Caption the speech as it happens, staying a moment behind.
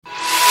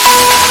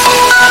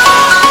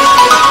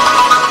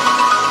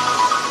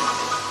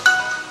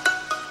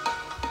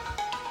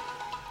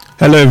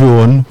Hello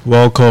everyone,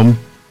 welcome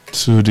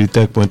to the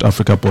Tech Point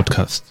Africa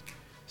podcast.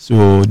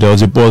 So there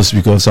was a pause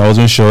because I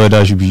wasn't sure whether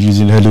I should be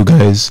using hello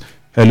guys,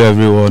 hello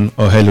everyone,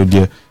 or hello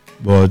dear.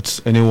 But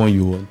anyone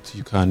you want,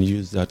 you can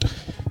use that.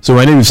 So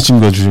my name is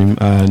Tim Godream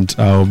and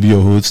I'll be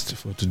your host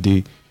for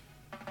today.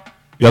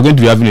 We are going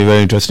to be having a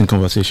very interesting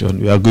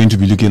conversation. We are going to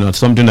be looking at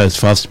something that is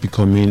fast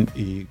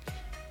becoming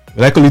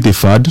I call it a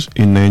fad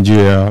in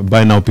Nigeria,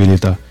 buy now, pay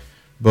later.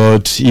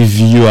 But if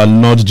you are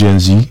not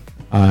Gen Z,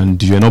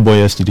 and you're not born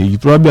yesterday, you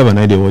probably have an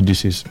idea what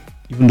this is,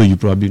 even though you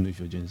probably know if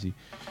you're Gen Z.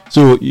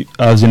 So,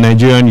 as a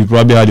Nigerian, you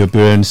probably had your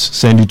parents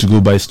send you to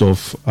go buy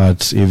stuff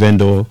at a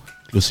vendor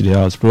close to the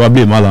house,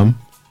 probably a malam,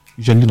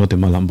 usually not a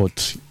malam,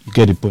 but you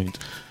get the point.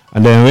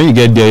 And then when you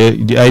get there,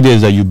 the idea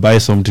is that you buy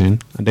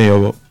something, and then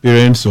your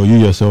parents or you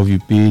yourself, you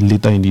pay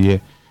later in the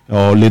year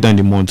or later in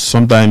the month,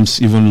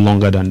 sometimes even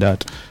longer than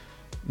that.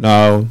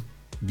 Now,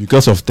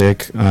 because of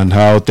tech and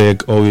how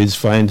tech always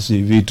finds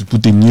a way to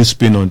put a new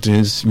spin on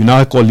things, we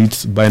now call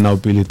it buy now,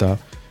 pay later.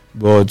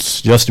 But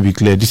just to be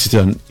clear, this is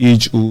an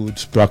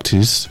age-old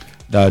practice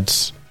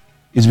that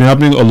it's been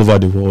happening all over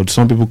the world.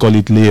 Some people call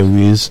it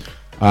layaways,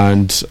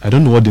 and I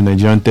don't know what the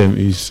Nigerian term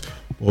is,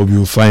 but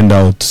we'll find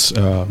out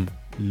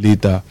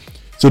later.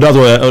 So that's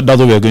what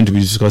we are going to be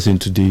discussing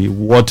today.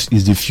 What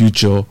is the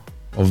future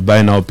of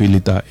buy now, pay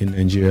later in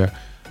Nigeria?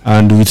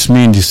 And with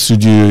me in the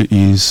studio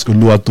is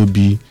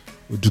Oluwatobi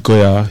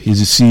Odukoya. He's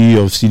the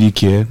CEO of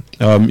CDCare.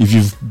 If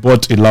you've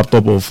bought a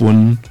laptop or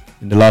phone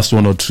in the last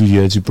 1 or 2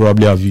 years, you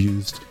probably have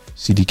used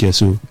CDCare.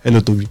 So, hello,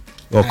 Toby.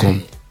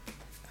 Welcome.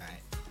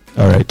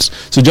 Hi. All right.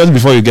 So, just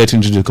before you get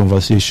into the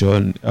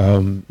conversation,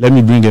 let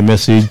me bring a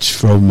message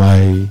from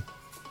my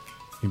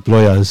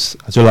employers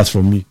as well as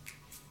from me.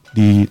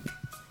 The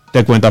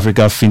Tech Point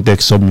Africa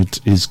FinTech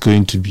Summit is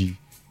going to be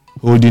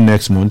holding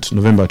next month,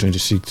 November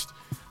 26th,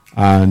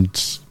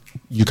 and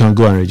you can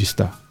go and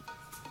register.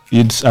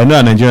 I know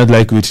Nigerians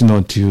like waiting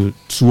until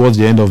towards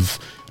the end of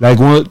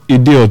a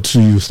day or two.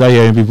 You start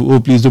hearing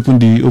people, please open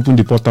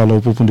the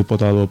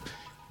portal up.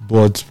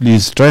 But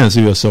please try and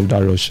save yourself that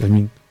rush. I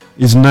mean,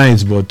 it's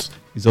nice, but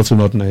it's also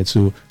not nice.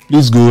 So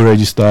please go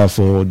register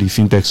for the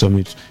FinTech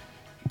Summit.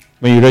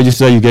 When you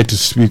register, you get to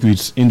speak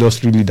with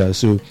industry leaders.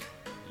 So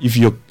if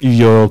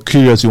you're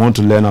curious, you want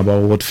to learn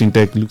about what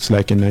FinTech looks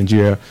like in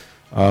Nigeria,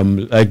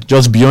 like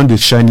just beyond the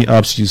shiny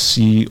apps you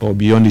see or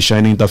beyond the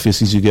shiny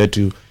interfaces you get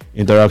to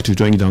interact with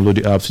when you download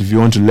the apps. If you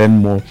want to learn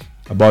more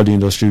about the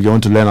industry, if you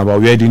want to learn about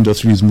where the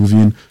industry is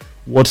moving,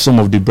 what some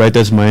of the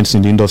brightest minds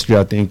in the industry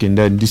are thinking,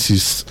 then this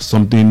is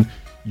something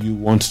you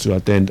want to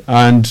attend.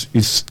 And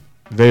it's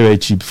very, very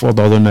cheap,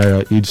 4,000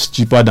 naira. It's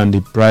cheaper than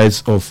the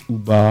price of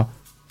Uber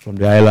from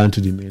the island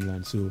to the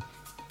mainland. So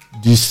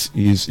this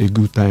is a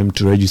good time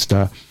to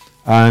register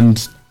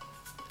and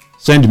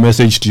send the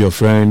message to your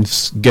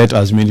friends. Get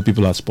as many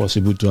people as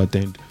possible to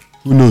attend.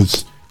 Who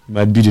knows? It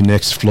might be the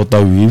next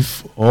Flutter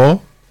wave,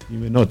 or you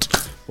may not.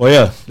 Well,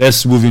 yeah,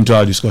 let's move into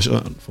our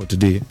discussion for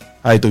today.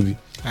 Hi, Toby.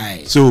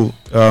 Hi. So,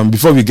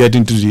 before we get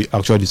into the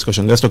actual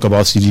discussion, let's talk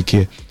about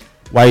CDCare.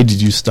 Why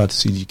did you start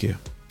CDCare?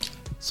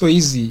 So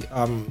easy.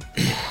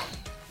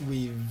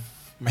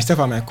 Myself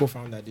and my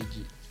co-founder,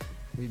 DG,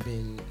 we've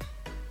been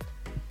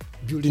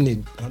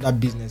building another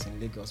business in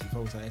Lagos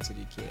before we started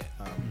CDCare.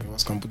 It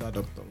was Computer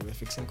Doctor. We were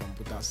fixing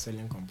computers,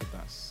 selling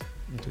computers.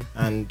 Okay.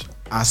 And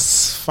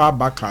as far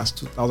back as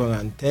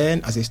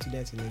 2010, as a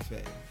student in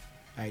Ife,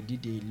 I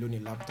did a loan a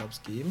laptop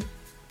scheme.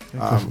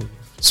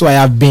 So I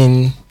have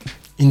been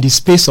in the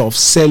space of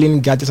selling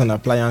gadgets and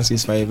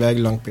appliances for a very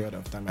long period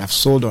of time. I've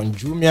sold on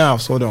Jumia,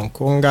 I've sold on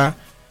Konga.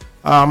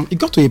 It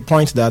got to a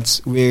point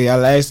that we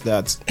realized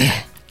that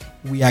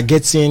we are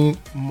getting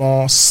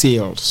more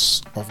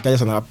sales of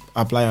gadgets and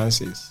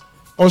appliances.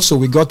 Also,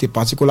 we got a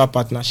particular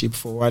partnership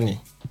for Wani.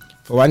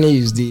 Wani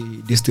is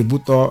the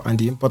distributor and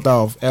the importer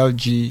of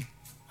LG,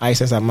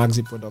 Hisense and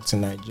Maxi products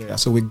in Nigeria.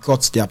 So we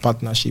got their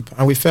partnership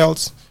and we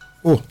felt,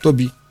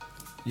 Toby,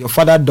 your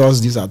father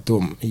does this at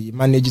home. He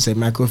manages a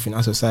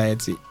microfinance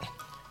society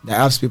that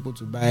helps people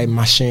to buy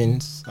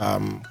machines,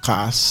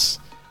 cars,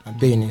 and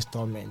pay in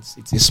installments.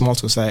 It's a small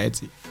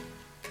society.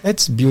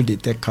 Let's build a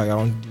tech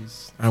around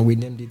this, and we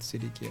named it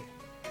CDCare.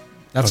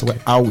 That's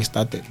how we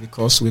started,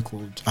 because we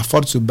could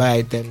afford to buy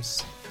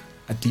items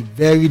at a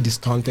very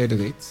discounted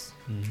rates,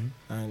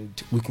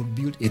 and we could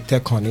build a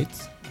tech on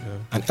it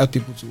and help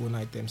people to own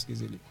items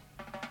easily.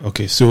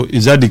 Okay, so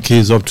is that the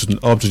case up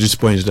to this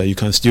point, that you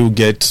can still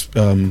get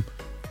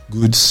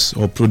goods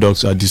or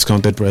products at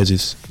discounted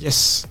prices?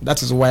 Yes,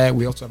 that is why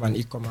we also have an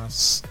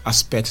e-commerce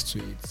aspect to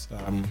it.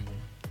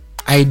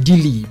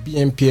 Ideally,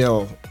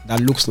 BNPL, that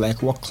looks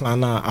like what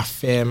Klarna,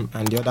 Affirm,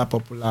 and the other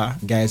popular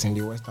guys in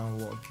the Western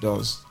world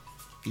does,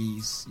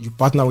 is you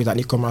partner with an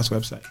e-commerce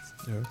website,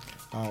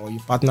 or you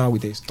partner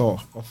with a store,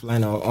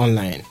 offline or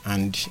online,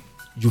 and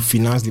you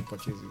finance the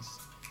purchases.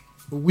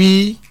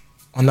 We,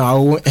 on our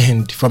own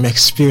end, from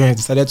experience,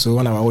 decided to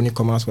run our own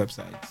e-commerce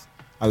website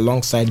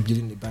alongside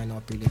building the buy now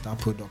pay later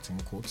product in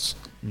quotes,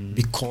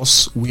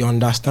 because we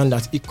understand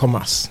that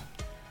e-commerce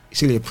is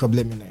still a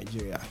problem in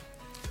Nigeria.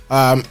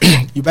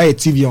 You buy a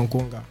TV on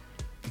Konga,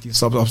 it is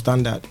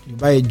substandard. You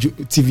buy a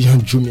TV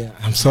on Jumia,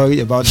 I'm sorry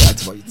about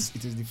that, but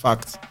it is the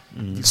fact.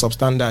 It is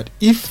substandard.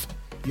 If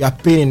you are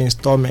paying in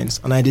installments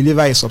and I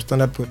deliver a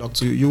substandard product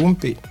to you, you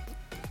won't pay.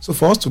 So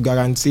for us to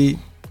guarantee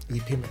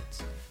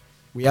repayment,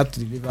 we have to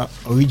deliver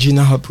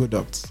original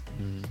products.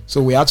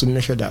 So we have to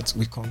make sure that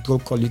we control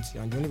quality,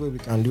 and the only way we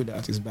can do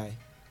that is by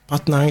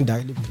partnering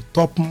directly with the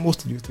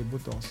topmost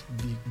distributors,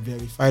 the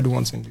verified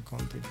ones in the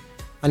country.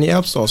 And it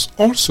helps us.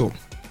 Also,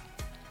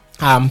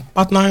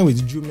 partnering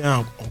with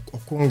Jumia or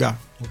Konga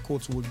in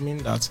quotes would mean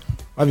that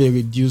we have a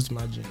reduced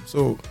margin.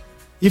 So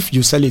if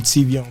you sell a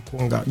TV on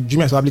Konga,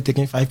 Jumia is probably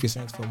taking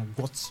 5% from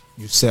what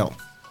you sell.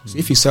 So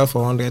if you sell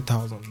for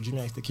 100,000,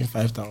 Jumia is taking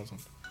 5,000.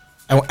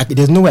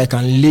 There's no way I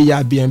can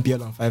layer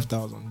BNPL on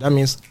 5,000. That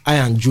means I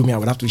and Jumia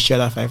would have to share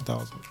that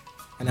 5,000.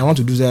 And I want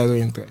to do zero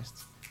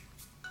interest.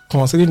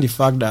 Considering the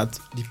fact that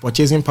the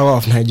purchasing power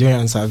of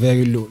Nigerians are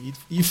very low.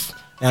 If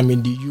I'm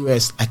in the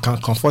US, I can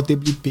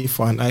comfortably pay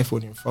for an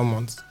iPhone in 4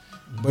 months.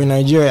 But in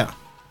Nigeria,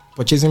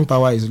 purchasing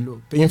power is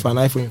low. Paying for an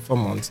iPhone in 4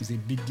 months is a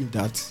big deal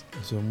that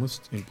it's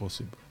almost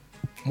impossible.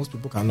 Most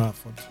people cannot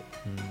afford to.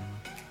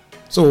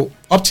 So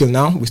up till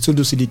now, we still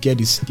do CDCare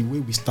the way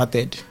we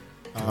started.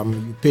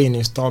 You pay in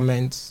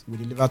installments, we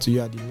deliver to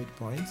you at the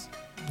midpoint.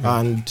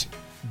 And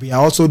we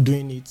are also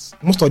doing it.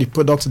 Most of the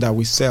products that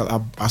we sell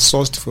are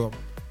sourced from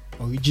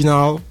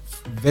original,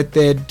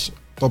 vetted,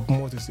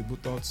 topmost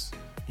distributors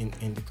in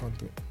the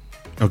country.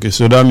 Okay,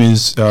 so that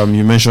means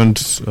you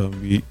mentioned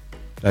we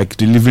like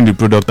delivering the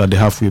product at the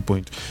halfway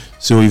point.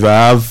 So if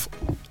I have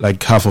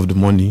like half of the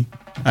money,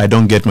 I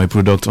don't get my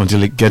product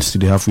until it gets to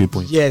the halfway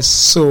point. Yes,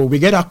 so we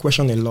get that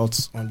question a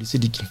lot on the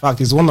CDK. In fact,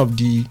 it's one of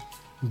the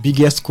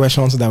biggest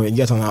questions that we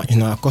get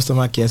in our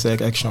customer care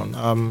section.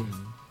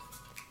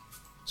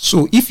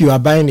 So if you are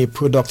buying a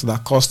product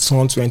that costs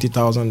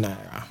 120,000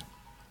 naira,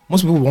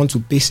 most people want to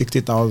pay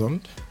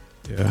 60,000,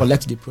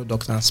 collect the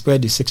product and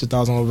spread the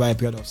 60,000 over a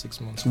period of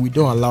 6 months. We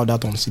don't allow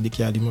that on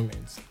CDK at the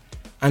moment.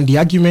 And the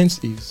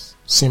argument is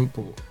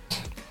simple.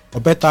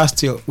 Or better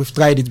still, we've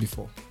tried it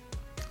before.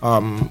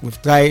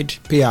 We've tried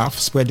pay half,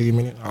 spread the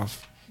remaining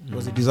half. It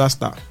was a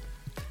disaster.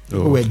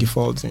 People were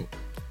defaulting.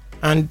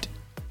 And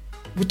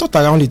we thought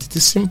around it. It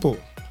is simple.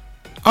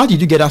 How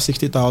did you get that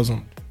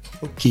 60,000?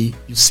 Okay,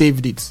 you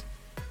saved it.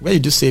 Where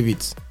did you save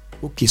it?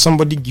 Okay,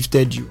 somebody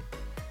gifted you.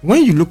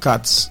 When you look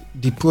at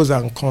the pros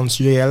and cons,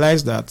 you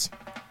realize that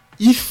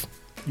if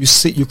you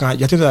say you're telling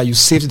that you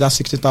saved that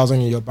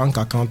 60,000 in your bank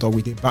account or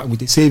with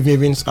a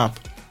savings app,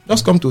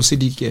 just come to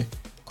CDK.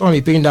 Come and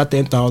be paying that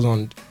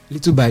 10,000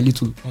 little by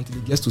little until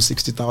it gets to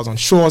 60,000.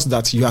 Show us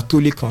that you are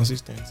totally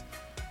consistent.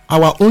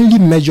 Our only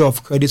measure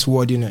of credit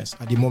worthiness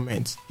at the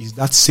moment is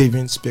that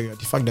savings period,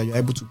 the fact that you're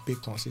able to pay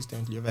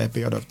consistently over a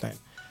period of time.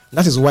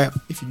 That is why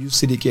if you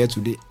use CDK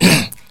today,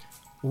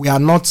 we are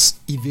not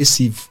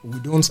evasive. We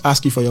don't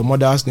ask you for your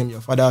mother's name,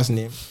 your father's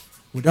name.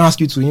 We don't ask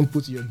you to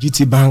input your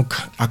GT Bank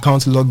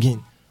account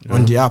login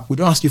on the app. We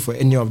don't ask you for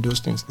any of those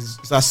things.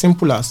 It's as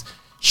simple as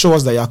show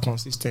us that you are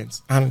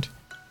consistent. And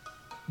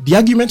the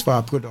argument for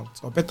our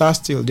product, or better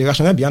still, the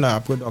rationale behind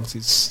our product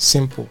is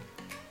simple.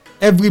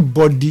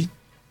 Everybody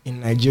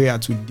in Nigeria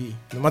today,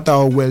 no matter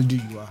how wealthy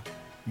you are,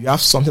 you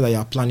have something that you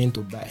are planning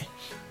to buy,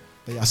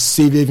 that you are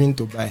saving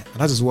to buy.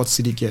 And that is what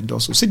CDK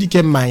does. So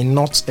CDK might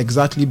not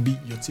exactly be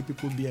your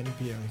typical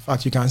BNPL. In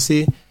fact, you can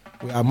say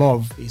we are more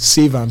of a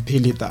save and pay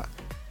later.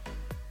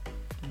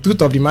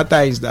 Truth of the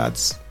matter is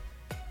that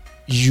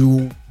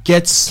you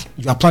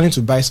are planning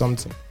to buy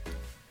something.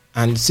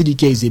 And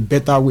CDK is a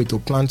better way to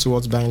plan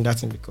towards buying that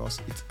thing because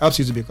it helps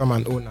you to become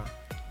an owner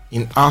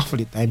in half of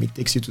the time it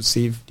takes you to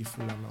save the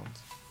full amount.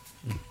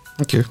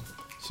 Okay.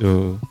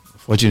 So,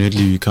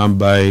 fortunately, you can't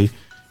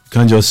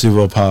just save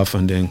up half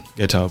and then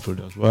get our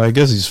product. Well, I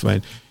guess it's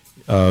fine.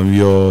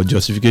 Your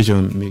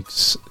justification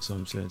makes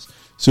some sense.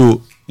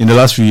 So, in the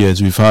last few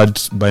years, we've had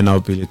buy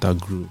now, pay later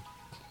grow.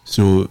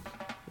 So,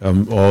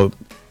 or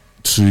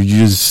to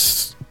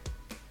use,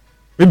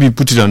 maybe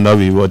put it another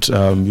way, but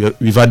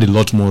we've had a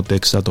lot more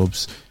tech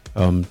startups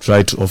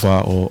try to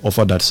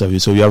offer that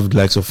service. So we have the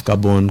likes of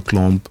Carbon,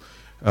 Clump,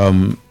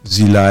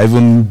 Zilla. I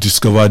even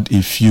discovered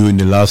a few in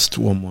the last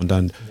 1 month,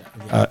 and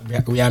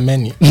we are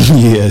many.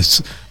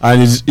 Yes,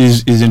 and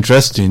it's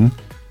interesting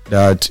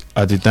that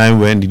at the time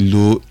when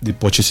the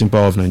purchasing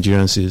power of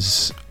Nigerians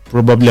is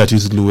probably at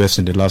its lowest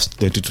in the last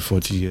 30 to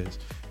 40 years,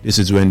 this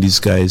is when these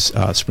guys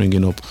are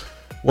springing up.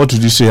 What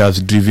would you say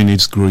has driven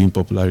its growing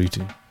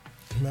popularity?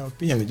 In my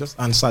opinion, just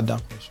answer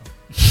that question.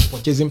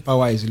 Purchasing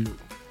power is low.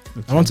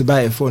 Okay. I want to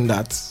buy a phone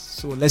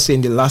so let's say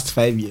in the last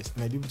 5 years,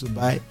 I might be able to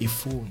buy a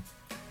phone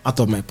out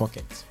of my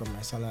pocket from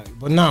my salary.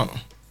 But now,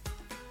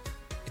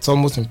 it's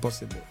almost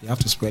impossible. You have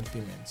to spread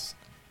payments.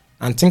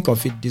 And think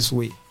of it this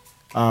way.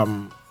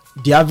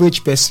 The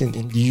average person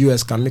in the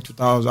US can make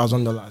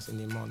 $2,000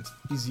 in a month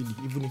easily,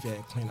 even if you're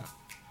a cleaner.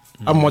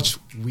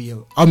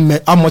 Mm-hmm.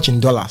 How much in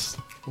dollars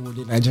will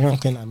the Nigerian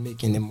cleaner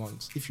make in a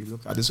month if you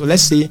look at it? So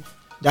let's say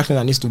that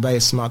cleaner needs to buy a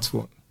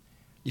smartphone.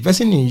 The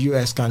person in the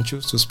US can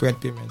choose to spread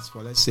payments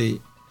for, let's say,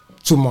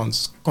 2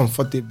 months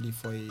comfortably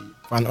for an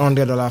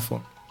 $100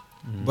 phone.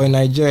 But in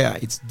Nigeria,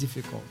 it's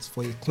difficult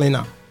for a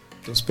cleaner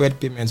to spread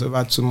payments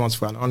over 2 months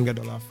for an $100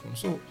 phone.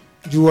 So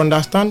you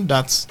understand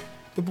that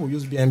people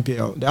use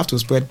BNPL, they have to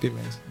spread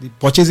payments. The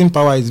purchasing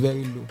power is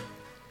very low.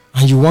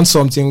 And you want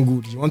something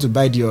good. You want to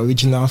buy the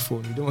original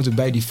phone. You don't want to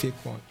buy the fake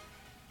one.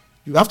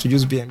 You have to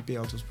use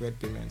BNPL to spread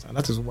payments. And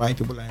that is why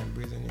people are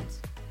embracing it.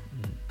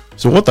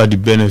 So what are the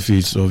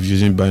benefits of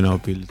using buy now,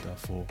 pay later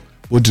for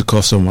both the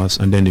customers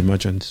and then the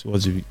merchants?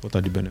 What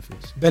are the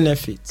benefits?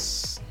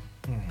 Benefits.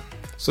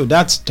 So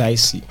that's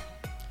dicey.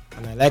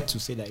 And I like to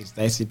say that it's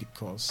dicey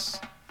because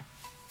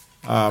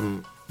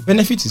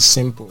benefit is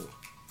simple.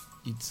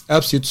 It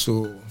helps you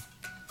to...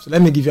 So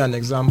let me give you an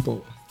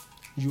example.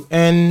 You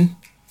earn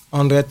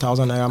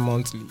 100,000 naira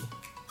monthly.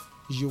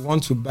 You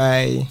want to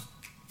buy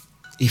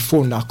a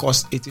phone that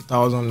costs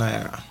 80,000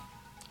 naira.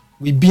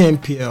 With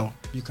BNPL,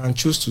 you can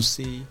choose to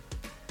say,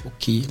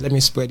 okay, let me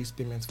spread this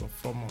payment for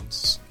 4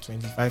 months,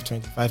 20,000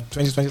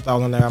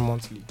 naira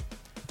monthly.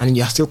 And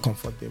you are still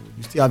comfortable.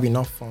 You still have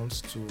enough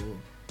funds to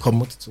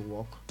commute to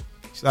work.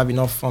 You still have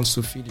enough funds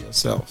to feed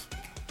yourself.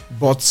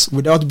 But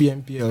without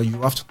BNPL,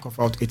 you have to cough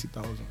out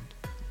 80,000.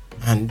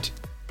 And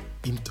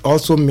it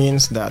also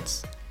means that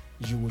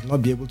you would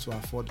not be able to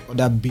afford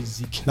other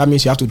basic. That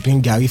means you have to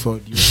drink Gary for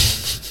the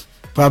month,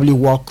 probably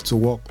walk to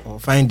work or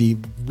find a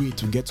way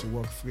to get to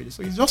work freely.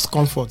 So it's just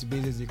comfort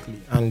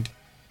basically, and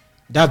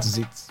that's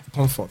it.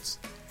 Comfort.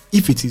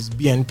 If it is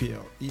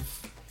BNPL,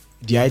 if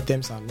the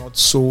items are not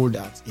sold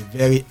at a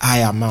very high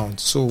amount.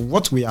 So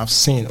what we have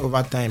seen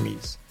over time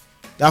is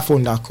that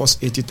phone that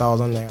costs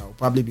 80,000 naira will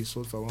probably be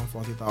sold for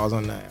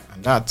 140,000 naira,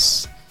 and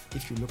that's,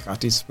 if you look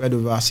at it, spread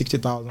over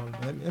 60,000.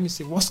 Let me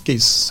say worst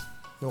case.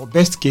 Your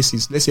best case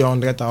is, let's say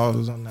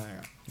 100,000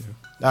 naira. Yeah.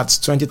 That's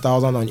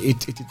 20,000 on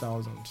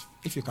 80,000.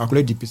 If you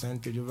calculate the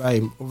percentage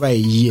over a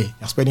year,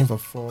 you're spending for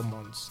 4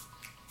 months.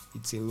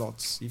 It's a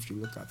lot if you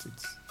look at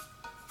it.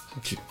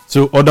 Okay.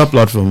 So other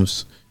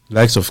platforms,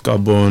 likes of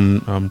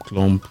Carbon,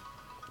 Clump,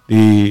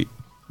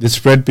 they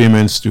spread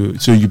payments to,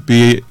 so you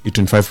pay a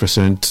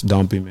 25%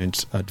 down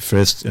payment at the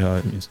first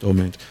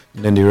installment,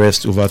 and then the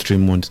rest over 3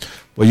 months.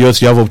 But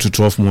yours, you have up to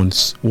 12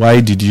 months.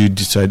 Why did you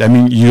decide? I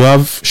mean, you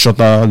have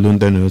shorter loan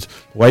tenures.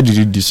 Why did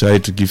you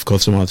decide to give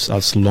customers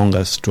as long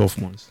as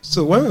 12 months?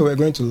 So when we were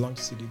going to launch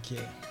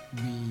CDCare,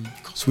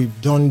 because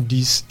we've done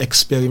this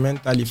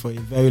experimentally for a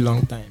very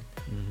long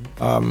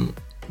time,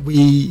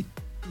 it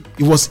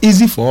was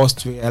easy for us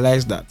to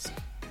realize that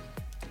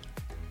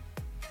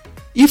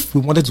if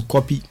we wanted to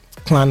copy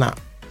Klarna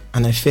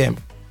and FM,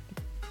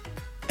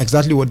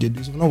 exactly what they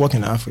do, so we're not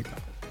working in Africa.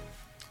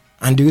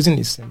 And the reason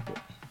is simple.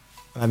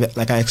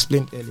 Like I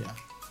explained earlier,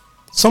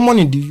 someone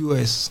in the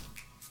US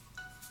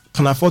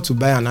can afford to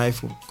buy an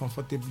iPhone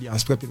comfortably and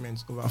spread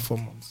payments over 4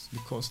 months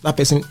because that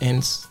person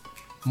earns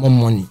more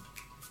money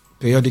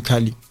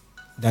periodically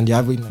than the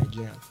average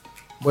Nigerian.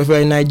 But if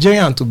you're a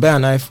Nigerian, to buy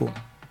an iPhone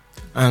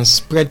and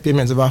spread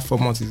payments over 4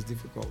 months is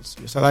difficult.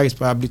 Your salary is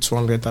probably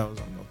 200,000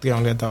 or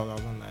 300,000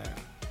 naira.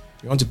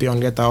 You want to pay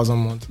 100,000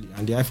 monthly,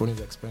 and the iPhone is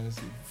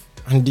expensive.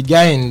 And the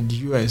guy in the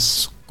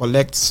US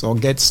collects or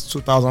gets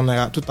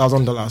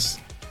 $2,000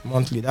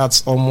 monthly.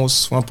 That's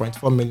almost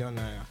 1.4 million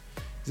naira.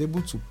 He's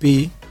able to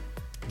pay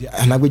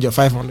an average of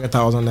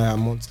 500,000 naira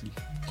monthly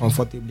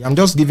comfortably. I'm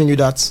just giving you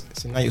that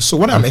scenario. So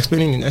what I'm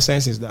explaining in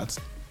essence is that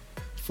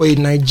for a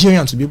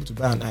Nigerian to be able to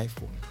buy an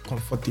iPhone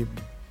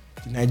comfortably,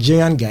 the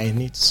Nigerian guy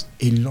needs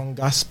a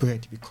longer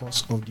spread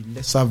because of the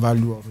lesser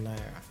value of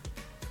naira.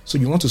 So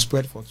you want to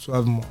spread for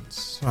 12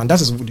 months. And that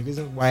is the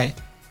reason why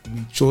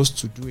we chose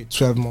to do a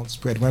 12-month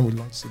spread when we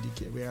launched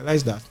CDK. We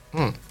realized that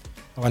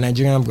our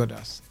Nigerian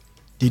brothers,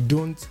 they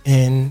don't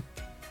earn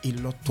a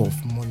lot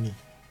of money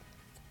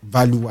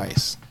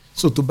value-wise.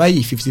 So to buy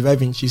a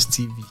 55 inches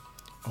TV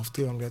of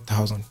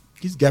 300,000,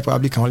 this guy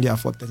probably can only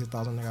afford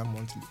 30,000 naira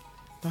monthly.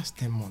 That's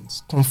 10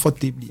 months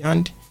comfortably.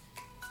 And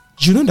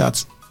you know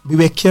that we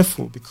were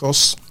careful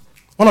because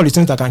one of the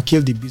things that can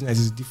kill the business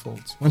is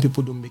default when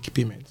people don't make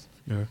payments.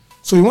 Yeah.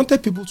 So we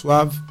wanted people to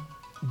have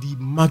the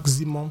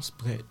maximum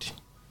spread,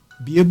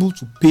 be able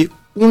to pay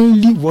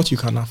only what you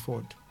can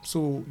afford.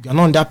 So you're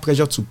not under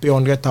pressure to pay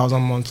 100,000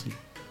 monthly.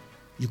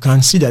 You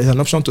can see that there's an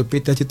option to pay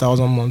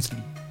 30,000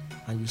 monthly,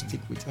 and you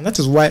stick with it. And that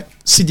is why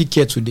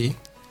CDCare today,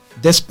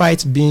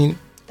 despite being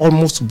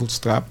almost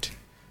bootstrapped,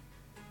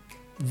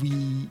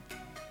 we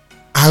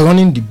are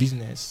running the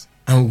business,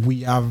 and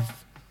we have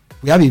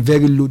a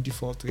very low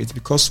default rate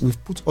because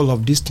we've put all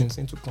of these things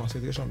into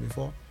consideration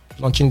before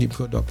launching the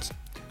product.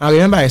 And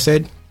remember, I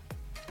said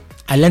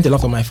I learned a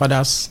lot from my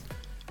father's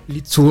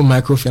little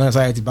microfinance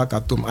society back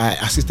at home. I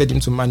assisted him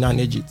to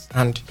manage it,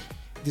 and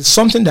there's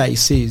something that he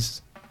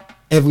says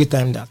every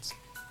time that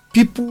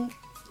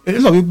a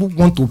lot of people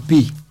want to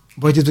pay,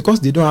 but it is because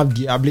they don't have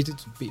the ability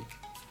to pay.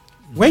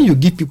 When you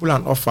give people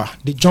an offer,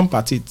 they jump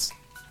at it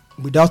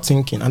without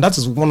thinking, and that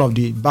is one of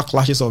the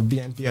backlashes of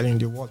BNPL in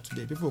the world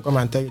today. People will come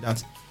and tell you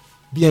that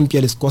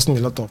BNPL is causing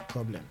a lot of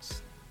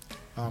problems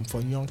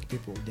for young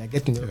people. They are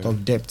getting a lot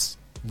of debt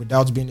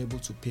without being able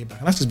to pay back,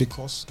 and that is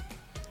because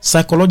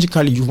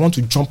psychologically you want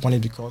to jump on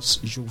it because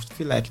you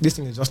feel like this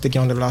thing is just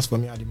taking $100 for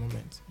me at the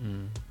moment.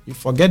 You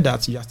forget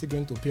that you are still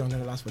going to pay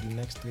 $100 for the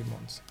next 3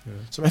 months.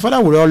 So my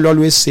father would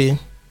always say,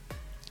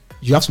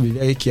 you have to be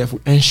very careful.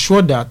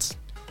 Ensure that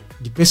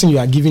the person you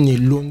are giving a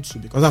loan to,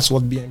 because that's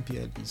what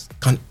BNPL is,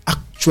 can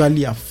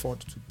actually afford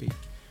to pay.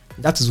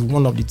 That is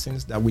one of the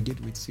things that we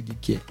did with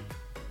CDCare.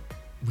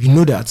 We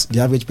know that the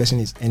average person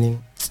is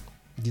earning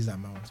these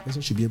amounts. The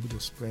person should be able to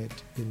spread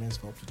payments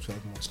for up to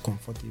 12 months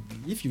comfortably.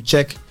 If you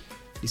check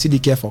the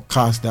CDCare for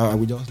cars that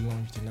we just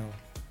launched now,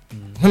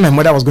 when my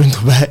mother was going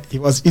to buy, it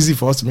was easy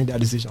for us to make that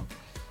decision.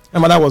 My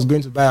mother was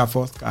going to buy her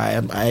first car.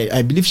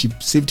 I believe she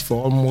saved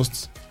for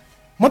almost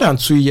more than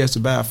 2 years to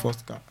buy her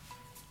first car.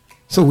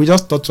 So we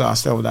just thought to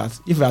ourselves that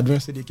if we are doing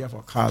CDCare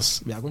for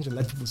cars, we are going to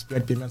let people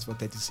spread payments for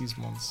 36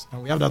 months.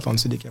 And we have that on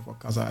CDCare for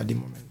cars at the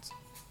moment.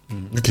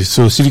 Okay,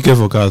 so CDCare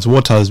for cars,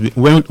 what has been,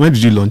 when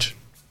did you launch?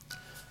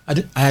 I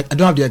don't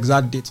have the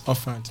exact date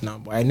offhand now,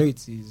 but I know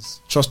it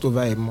is just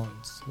over a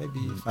month, maybe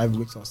 5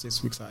 weeks or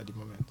 6 weeks at the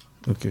moment.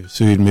 Okay,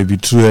 so it may be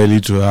too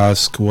early to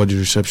ask what the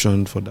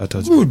reception for that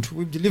has been. Good.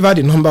 We've delivered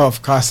a number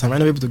of cars. I might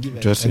not be able to give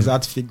an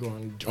exact figure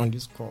on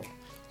this call.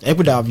 The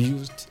people that have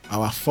used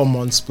our 4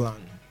 months plan,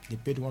 they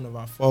paid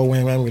 1/4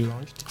 when we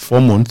launched.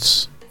 4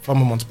 months? 4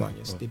 months plan,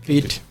 yes. They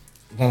paid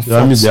 1/4.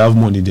 That means they have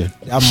money there.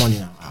 They have money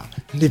now.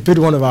 They paid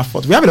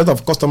 1/4. We have a lot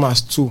of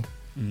customers too.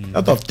 A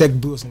lot of tech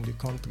bros in the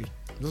country.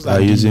 Those are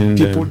the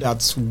people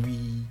that we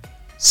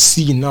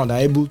see now that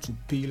are able to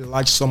pay a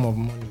large sum of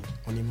money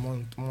on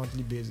a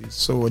monthly basis.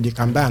 So they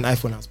can buy an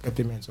iPhone and spread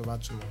payments over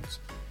 2 months.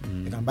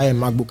 They can buy a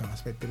MacBook and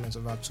spread payments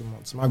over 2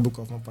 months. MacBook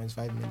of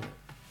 1.5 million.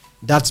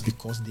 That's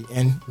because they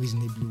earn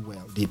reasonably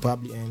well. They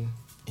probably earn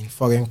in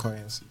foreign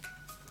currency,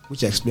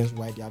 which explains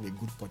why they have a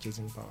good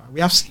purchasing power.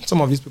 We have seen some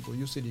of these people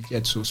use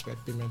CDCare to spread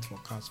payments for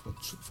cars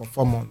for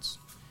 4 months.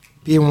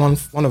 Pay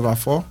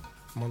 1/4,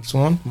 month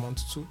 1,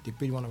 month 2, they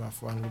paid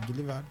 1/4 and we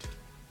delivered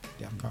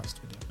their cars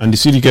to them. And the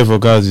CDCare for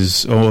cars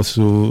is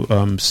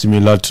also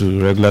similar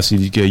to regular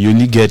CDCare. You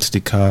only get the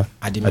car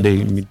at the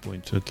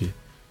midpoint. Okay.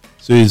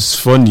 So it's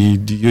funny,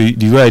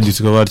 the way I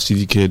discovered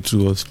CDCare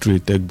too was through a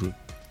tech bro.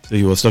 So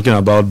he was talking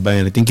about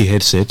buying, I think, a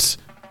headset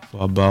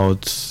for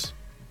about,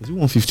 was it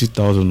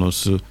 150,000 or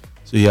so?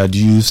 So he had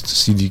used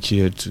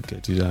CDCare to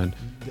get it, and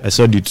I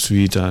saw the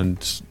tweet and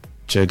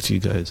checked you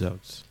guys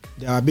out.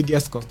 They are our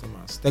biggest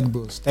customers, tech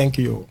bros. Thank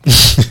you.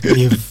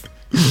 We've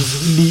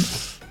really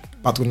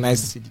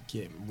patronized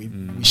CDCare. We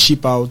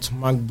ship out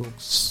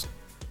MacBooks,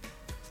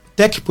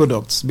 tech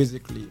products,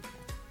 basically.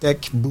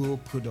 Tech bro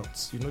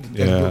products. You know, the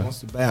tech bro wants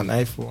to buy an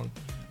iPhone,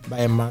 buy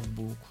a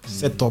MacBook,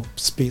 set up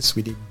space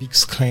with a big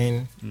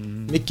screen,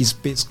 make his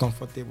space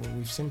comfortable.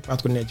 We've seen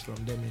patronage from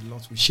them a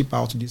lot. We ship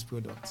out these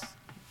products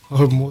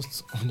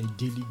almost on a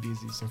daily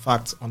basis. In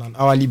fact, on an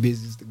hourly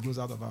basis, it goes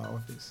out of our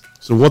office.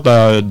 So what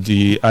are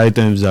the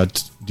items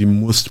that the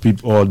most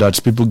people, or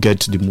that people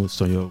get the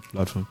most on your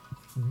platform?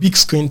 Big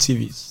screen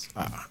TVs.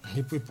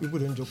 People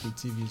don't joke with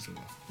TVs.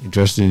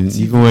 Interesting. TVs.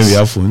 Even when we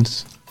have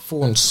phones?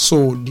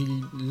 So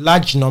the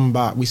large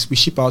number, we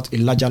ship out a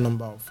larger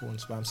number of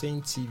phones, but I'm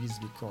saying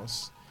TVs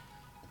because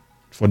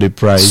for the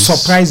price,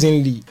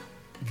 surprisingly,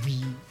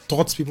 we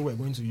thought people were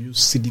going to use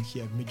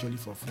CDCare majorly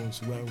for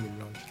phones when we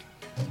launched.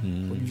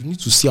 But you need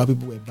to see how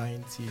people were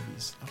buying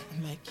TVs.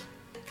 I'm like,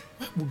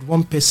 why would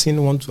one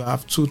person want to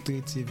have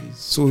 2-3 TVs?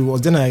 So it was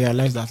then I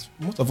realized that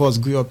most of us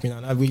grew up in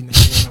an average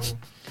Nigerian home.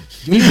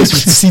 The only place we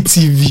see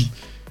TV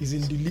is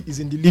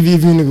in the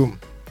living room.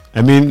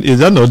 I mean, is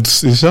that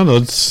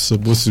not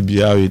supposed to be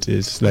how it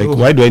is? Like,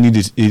 why do I need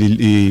a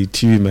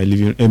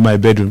TV in my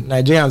bedroom?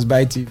 Nigerians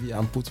buy TV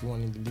and put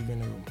one in the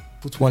living room,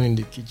 put one in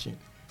the kitchen,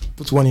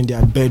 put one in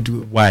their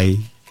bedroom. Why?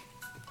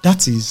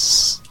 That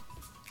is.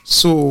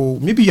 So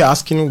maybe you're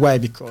asking why,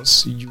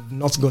 because you've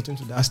not gotten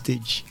to that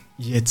stage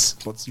yet,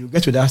 but you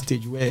get to that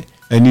stage where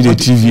I need a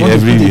TV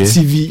everywhere.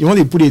 You want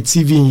to put a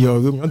TV in your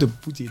room, you want to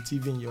put a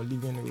TV in your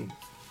living room.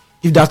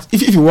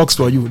 If it works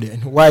for you,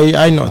 then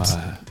why not?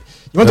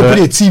 You want to put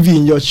a TV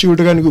in your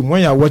children's room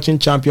when you're watching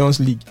Champions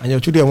League and your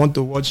children want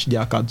to watch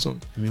their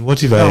cartoon. I mean,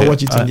 what if I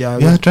watch it in their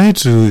room? Trying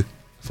to,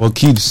 for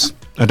kids,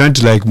 I'm trying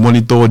to like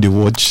monitor what they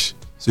watch.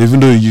 So even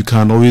though you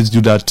can always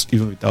do that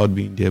even without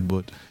being there,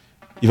 but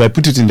if I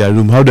put it in their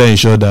room, how do I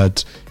ensure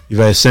that if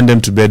I send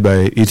them to bed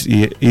by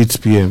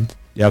 8 p.m.,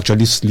 they're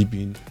actually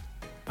sleeping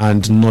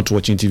and not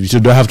watching TV? So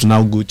do I have to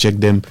now go check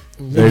them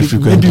very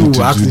frequently? Maybe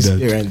we'll ask these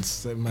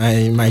parents.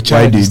 My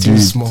child is still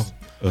small.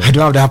 I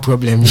don't have that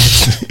problem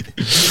yet.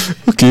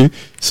 Okay,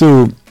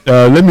 so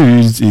let me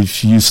read a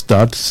few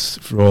stats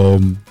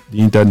from the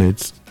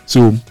internet.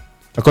 So,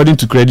 according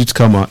to Credit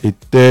Karma, a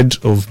third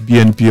of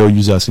BNPL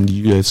users in the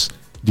US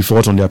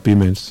default on their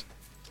payments.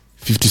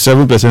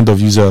 57% of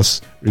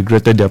users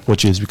regretted their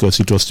purchase because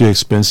it was too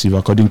expensive,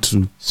 according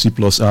to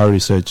C+R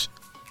research.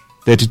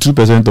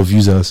 32% of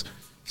users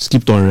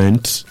skipped on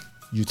rent,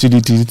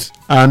 utilities,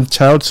 and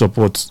child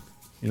support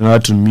in order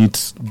to meet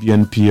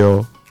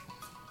BNPL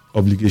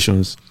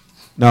obligations.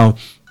 Now,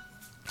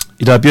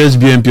 it appears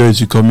BNPL is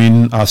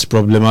becoming as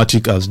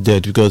problematic as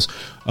debt, because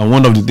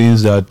one of the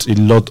things that a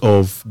lot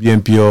of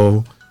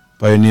BNPL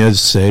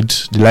pioneers said,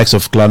 the likes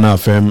of Klarna,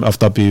 Affirm,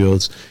 after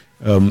periods,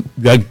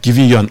 we are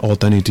giving you an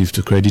alternative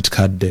to credit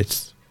card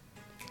debts.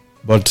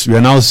 But we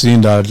are now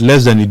seeing that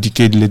less than a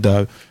decade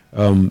later,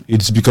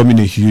 it's becoming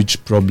a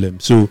huge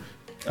problem. So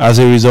as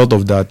a result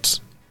of that,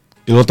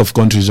 a lot of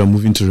countries are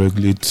moving to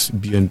regulate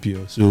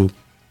BNPL. So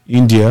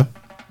India,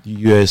 the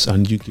US,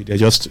 and UK, they're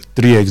just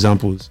 3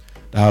 examples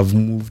that have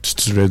moved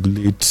to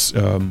regulate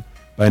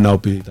buy now,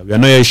 pay later. We are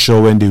not yet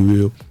sure when they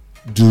will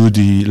do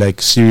the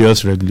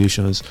serious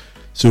regulations.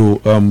 So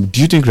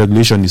do you think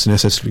regulation is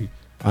necessary?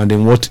 And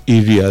in what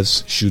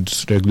areas should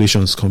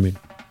regulations come in?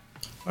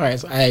 All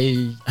right,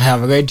 I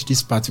have read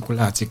this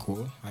particular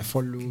article. I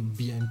follow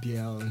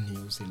BNPL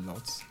news a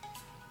lot.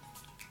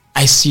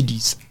 I see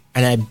this,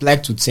 and I'd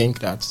like to think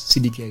that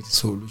CDCare is the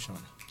solution.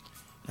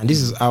 And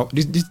this is how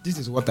this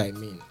is what I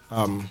mean.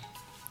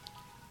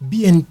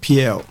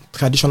 BNPL,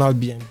 traditional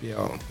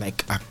BNPL,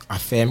 like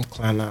Affirm,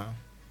 Klarna,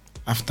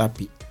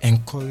 Afterpay,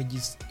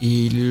 encourages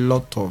a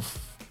lot of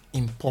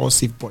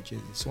impulsive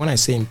purchases. When I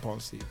say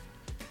impulsive,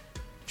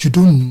 you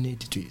don't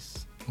need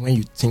this when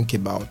you think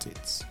about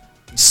it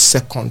the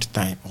second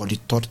time or the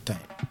third time.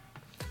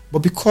 But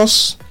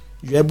because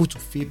you're able to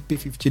pay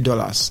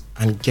 $50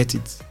 and get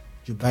it,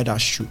 you buy that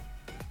shoe,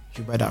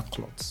 you buy that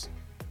clothes.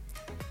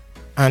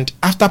 And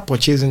after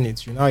purchasing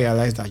it, you now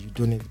realize that you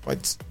don't need it,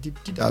 but the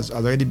deed has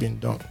already been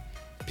done.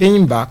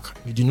 Paying back,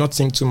 you do not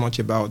think too much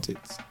about it.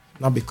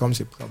 Now becomes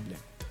a problem.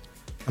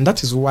 And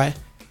that is why,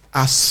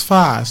 as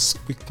far as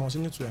we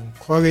continue to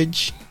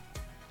encourage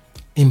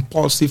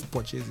impulsive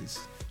purchases,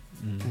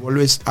 we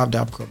always have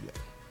that problem.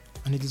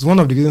 And it is one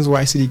of the reasons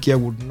why CDCare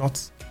would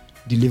not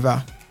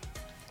deliver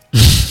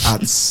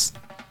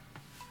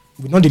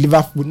would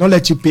not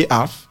let you pay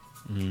half,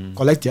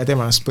 collect the item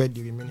and spread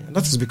the remaining. And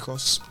that is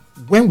because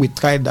when we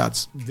tried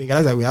that, we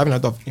realized that we have a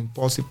lot of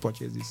impulsive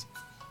purchases.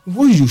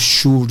 What you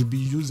should be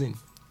using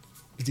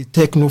is a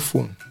techno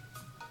phone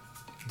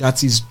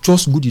that is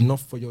just good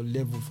enough for your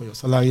level, for your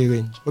salary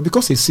range. But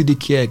because a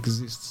CDCare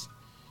exists,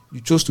 you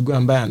chose to go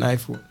and buy an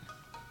iPhone.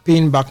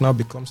 Paying back now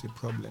becomes a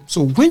problem.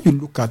 So when you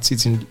look at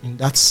it in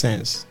that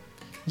sense,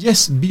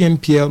 yes,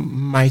 BNPL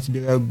might be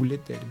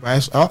regulated,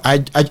 but I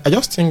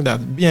just think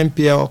that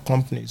BNPL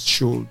companies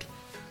should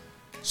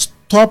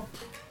stop.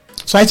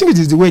 So I think it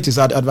is the way it is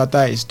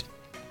advertised.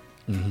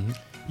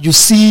 You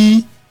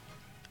see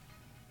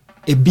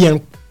a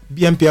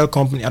BNPL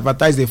company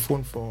advertise a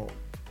phone for,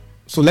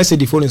 so let's say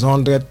the phone is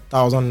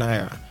 100,000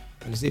 naira,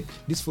 and they say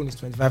this phone is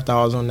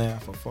 25,000 naira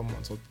for 4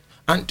 months.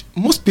 And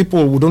most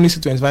people would only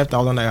see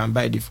 25,000 naira and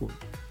buy the phone.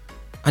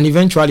 And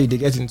eventually they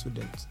get into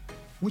debt,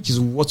 which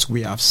is what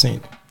we have seen.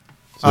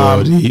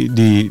 So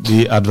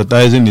the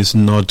advertising is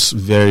not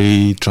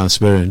very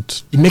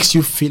transparent. It makes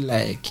you feel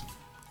like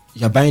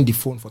you're buying the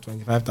phone for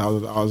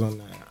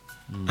 25,000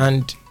 naira.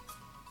 And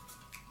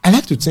I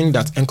like to think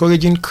that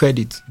encouraging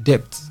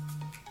debt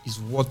is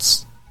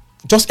what,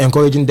 just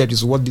encouraging debt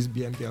is what these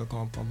BNPL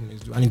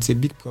companies do. And it's a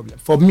big problem.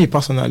 For me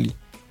personally,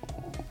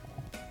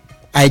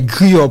 I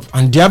grew up,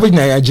 and the average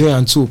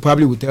Nigerian too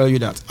probably will tell you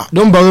that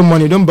don't borrow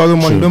money.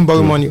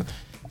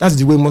 That's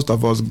the way most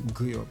of us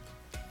grew up.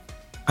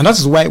 And that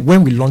is why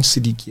when we launched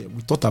CDCare,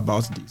 we thought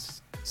about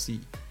this. See,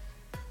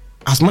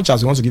 as much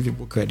as we want to give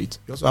people credit,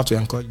 we also have to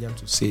encourage them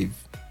to save,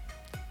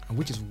 and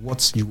which is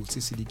what you will see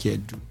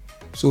CDCare do.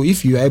 So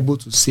if you are able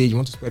to say you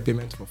want to spread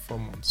payment for 4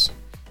 months,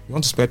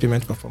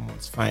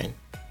 fine.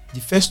 The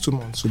first 2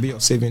 months will be your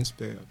savings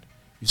period.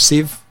 You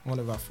save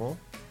 1/4.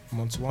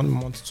 Month 1,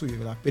 month 2, you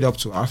will have paid up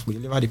to half. We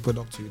deliver the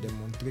product to you. Then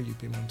month 3, you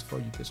pay. Month 4,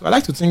 you pay. So I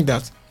like to think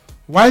that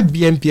while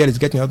BNPL is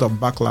getting a lot of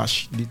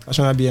backlash, the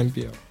traditional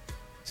BNPL,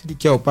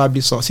 CDCare will probably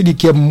solve.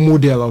 CDCare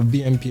model of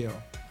BNPL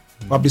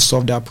probably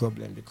solve that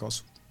problem,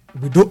 because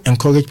we don't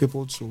encourage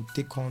people to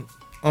take on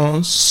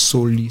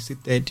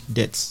unsolicited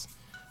debts,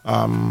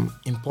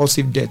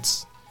 impulsive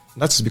debts.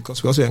 That's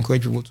because we also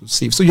encourage people to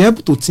save. So you're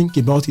able to think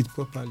about it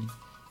properly.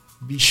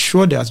 Be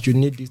sure that you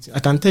need it.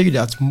 I can tell you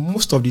that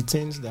most of the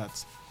things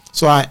that.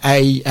 So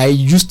I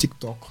use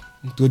TikTok,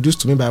 introduced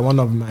to me by one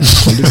of my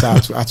colleagues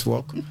at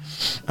work,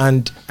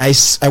 and I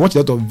watch a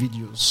lot of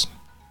videos.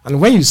 And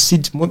when you see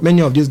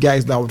many of these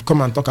guys that would come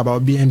and talk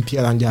about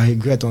BNPL and their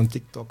regret on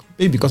TikTok,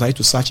 maybe because I used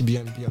to search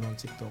BNPL on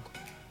TikTok.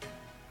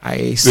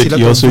 Wait,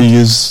 you also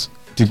use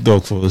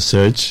TikTok for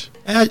search?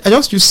 I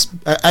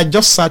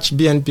just search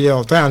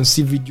BNPL, try and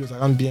see videos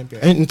around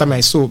BNPL. Anytime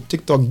I saw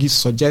TikTok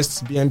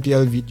suggests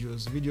BNPL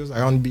videos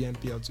around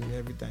BNPL to me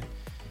every time.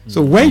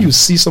 So when you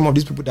see some of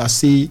these people that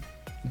say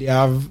they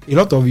have a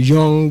lot of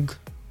young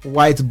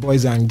white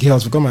boys and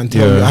girls who come and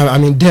tell you,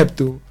 I'm in debt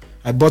too.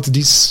 I bought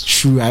this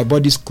shoe, I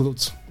bought this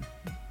clothes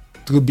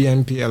through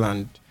BNPL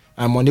and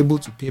I'm unable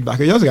to pay back.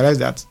 You just realize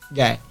that,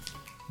 guy,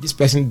 this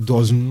person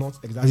does not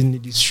exactly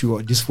need this shoe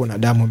or this phone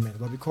at that moment.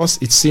 But because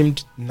it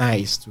seemed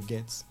nice to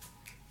get,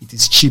 it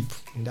is cheap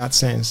in that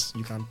sense.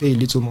 You can pay a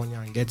little money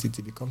and get it.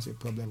 It becomes a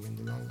problem in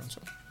the long run.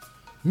 So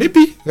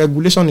maybe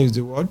regulation is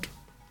the word.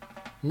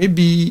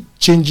 maybe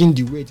changing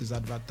the way it is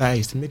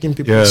advertised, making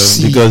people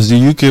see. Because the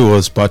UK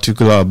was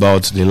particular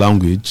about the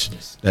language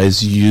that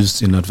is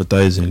used in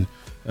advertising,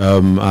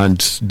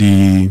 and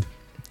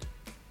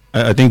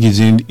I think it's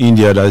in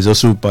India that is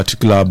also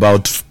particular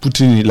about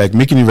putting it, like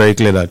making it very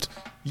clear that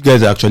you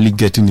guys are actually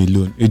getting a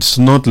loan. It's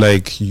not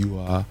like you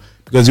are,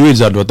 because the way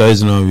it's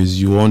advertised now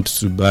is you want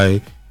to buy,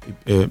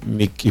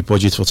 make a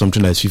purchase for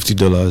something that's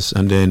 $50,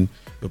 and then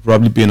you're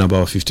probably paying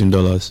about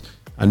 $15,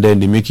 and then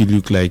they make it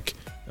look like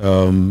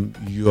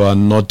you are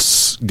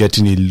not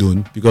getting a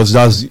loan, because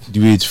that's the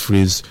way it's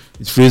phrased.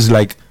 It's phrased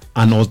like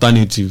an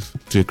alternative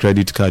to a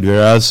credit card,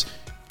 whereas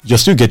you're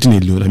still getting a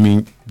loan. I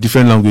mean,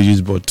 different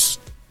languages, but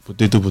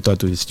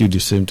potato is still the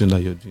same thing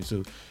that you're doing.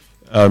 So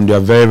they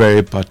are very,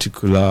 very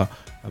particular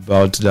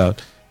about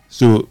that.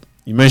 So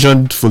you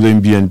mentioned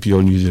following BNP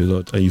on news a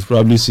lot, and you've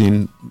probably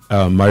seen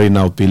Marry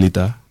Now, Pay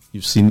Later.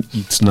 You've seen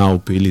Eat Now,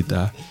 Pay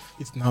Later.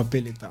 It's now, pay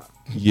later.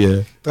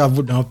 Yeah.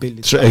 Travel now, pay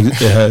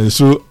later.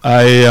 So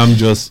I am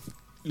just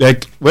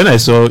like, when I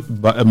saw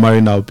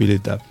Marry Now, Pay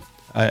Later,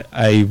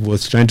 I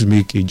was trying to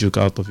make a joke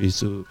out of it.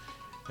 So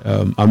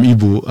I'm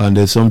Igbo, and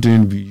there's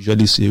something we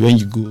usually say when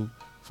you go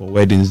for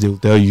weddings. They'll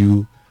tell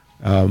you,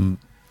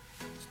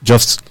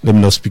 just let me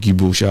not speak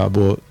Igbo,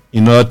 but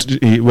in order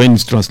when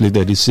it's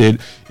translated,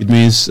 it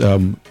means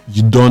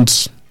you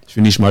don't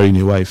finish marrying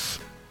a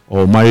wife,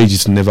 or marriage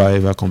is never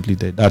ever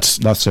completed. That's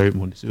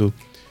ceremony. So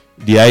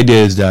the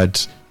idea is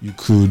that you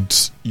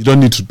don't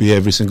need to pay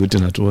every single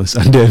thing at once.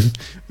 And then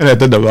when I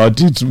thought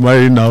about it,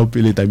 Marry Now,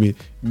 Pay Later, I mean, it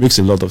makes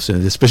a lot of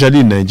sense, especially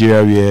in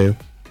Nigeria, where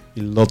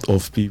a lot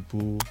of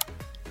people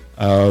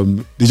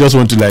they just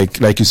want to,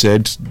 like you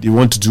said, they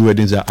want to do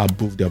weddings that are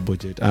above their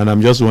budget. And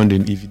I'm just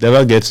wondering if it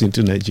ever gets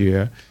into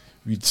Nigeria,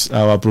 with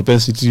our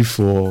propensity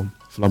for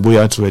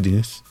flamboyant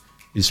weddings,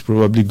 it's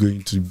probably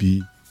going to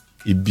be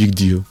a big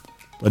deal.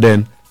 But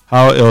then,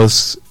 how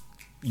else?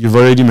 You've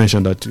already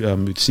mentioned that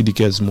with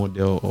CDCare's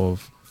model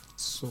of.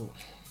 So,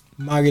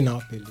 Marry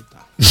Now, Pay Later.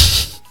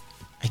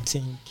 I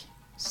think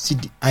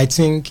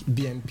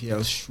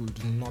BNPL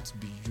should not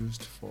be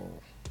used for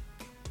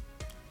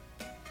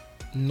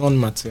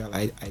non-material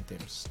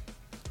items.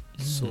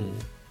 So,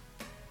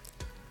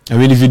 I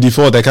mean, if you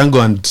default, I can't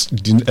go and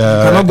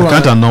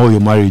can't annul your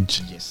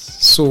marriage. Yes.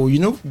 So you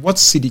know what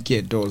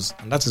CDCare does,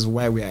 and that is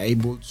why we are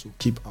able to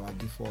keep our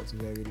defaults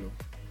very low.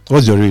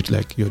 What's your rate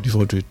like? Your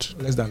default rate?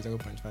 Less than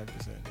 0.5%.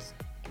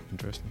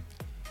 Interesting.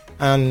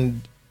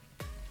 And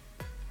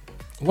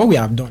what we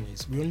have done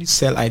is we only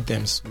sell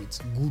items with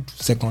good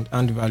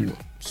second-hand value.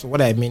 So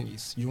what I mean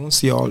is you won't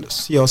see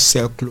us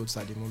sell clothes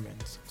at the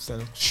moment,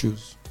 sell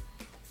shoes.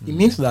 It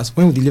means that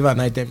when we deliver an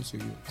item to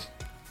you,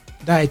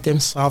 that item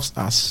serves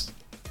as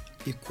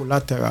a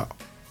collateral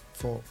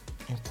for,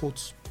 in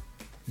quotes,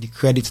 the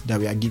credit that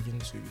we are giving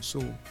to you.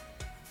 So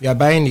we are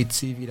buying a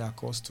TV that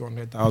costs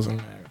 200,000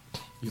 naira.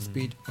 You've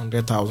paid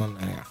 100,000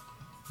 naira.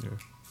 Yeah.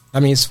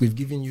 That means we've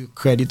given you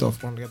credit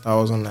of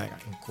 100,000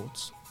 naira in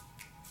quotes.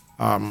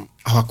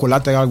 Our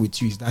collateral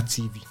with you is that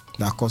TV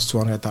that costs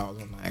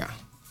 200,000 naira.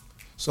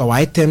 So our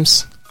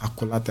items are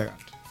collateral.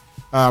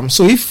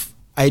 So if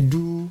I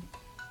do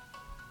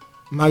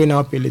Marry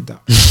Now, Pay Later,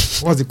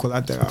 what's the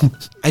collateral?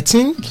 I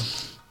think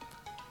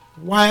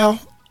while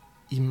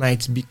it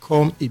might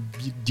become a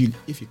big deal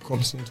if it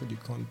comes into the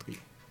country,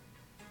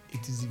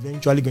 it is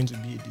eventually going to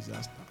be a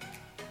disaster.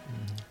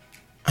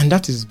 And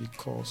that is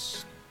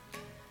because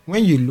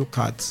when you look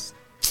at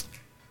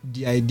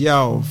the idea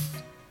of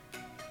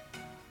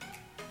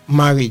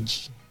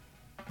marriage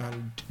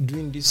and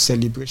doing this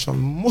celebration,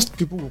 most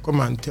people will come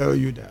and tell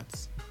you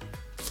that,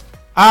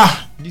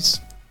 this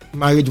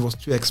marriage was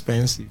too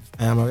expensive.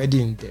 I am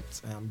already in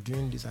debt. I am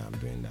doing this. I am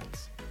doing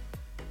that.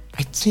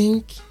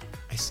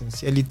 I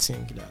sincerely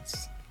think that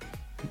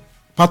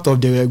part of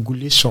the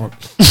regulation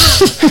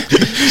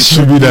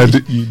should be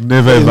that you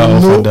never ever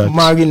offer that.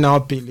 Marry Now,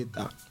 Pay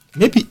Later.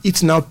 Maybe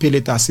Eat Now, Pay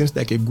Later seems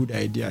like a good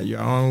idea. You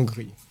are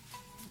hungry,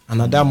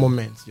 and at that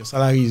moment your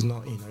salary is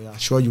not in, or you are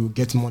sure you will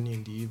get money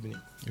in the evening.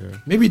 Yeah.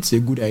 Maybe it's a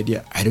good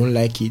idea. I don't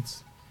like it.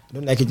 I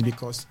don't like it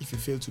because if you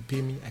fail to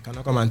pay me, I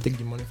cannot come and take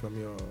the money from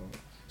your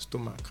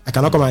stomach. I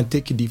cannot come and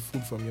take the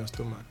food from your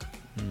stomach.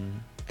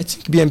 I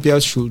think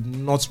BNPL should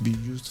not be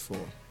used for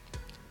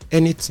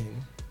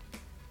anything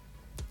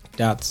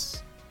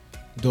that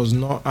does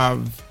not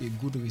have a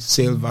good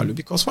resale value.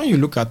 Because when you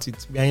look at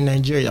it, we are in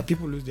Nigeria,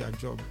 people lose their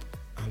job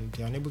and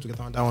they are unable to get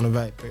another one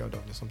over a period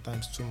of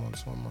sometimes 2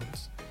 months, 1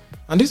 month.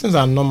 And these things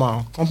are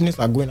normal. Companies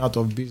are going out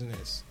of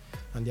business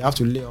and they have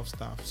to lay off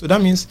staff. So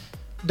that means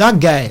that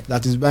guy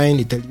that is buying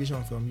a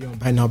television from you on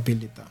Buy Now, Pay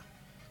Later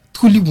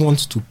truly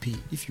wants to pay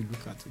if you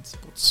look at it.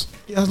 But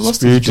he has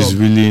lost his job. Spirit is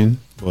willing,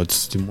 but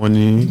the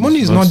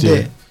money is not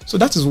there. So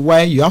that is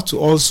why you have to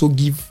also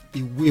give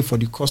a way for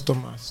the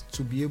customers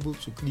to be able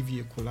to give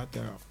you a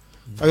collateral.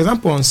 For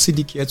example, on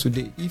CDCare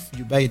today, if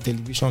you buy a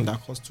television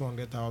that costs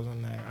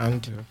 200,000 naira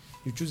and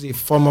you choose a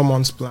 4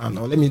 months plan,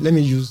 or let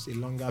me use a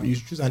longer, you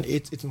choose an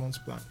 8 months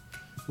plan,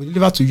 we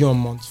deliver to you on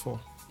month 4,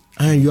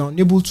 and you are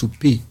unable to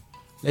pay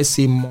let's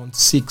say month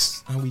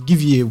 6, and we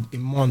give you a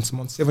month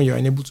 7, you're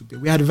unable to pay,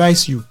 we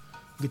advise you,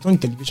 return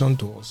the television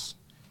to us.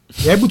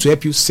 We're able to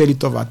help you sell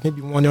it off at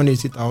maybe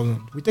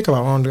 180,000. We take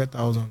about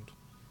 100,000,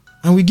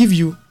 and we give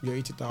you your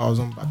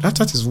 80,000 back.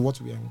 That is what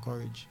we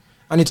encourage.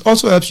 And it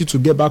also helps you to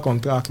get back on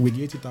track with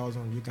the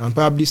 80,000. You can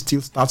probably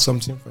still start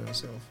something for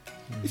yourself.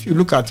 If you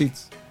look at it,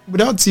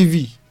 without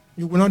TV,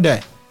 you will not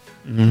die.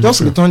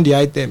 Just return the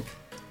item.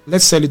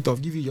 Let's sell it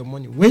off, give you your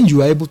money. When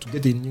you are able to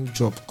get a new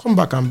job, come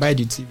back and buy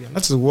the TV. And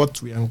that is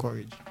what we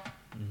encourage.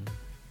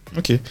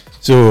 Okay.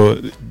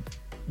 So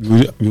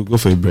we'll go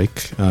for a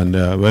break. And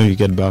when we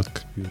get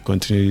back, we'll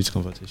continue this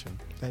conversation.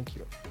 Thank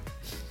you.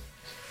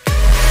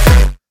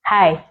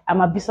 Hi, I'm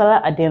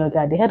Abisola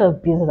Adenoga, the head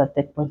of business at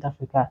TechPoint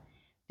Africa.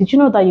 Did you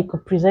know that you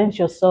could present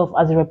yourself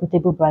as a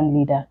reputable brand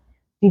leader?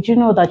 Did you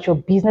know that your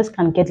business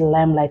can get the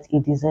limelight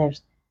it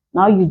deserves?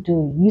 Now you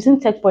do. Using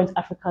TechPoint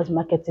Africa's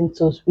marketing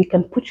tools, we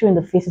can put you in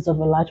the faces of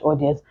a large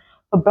audience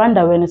for brand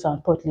awareness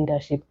and thought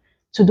leadership.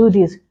 To do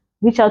this,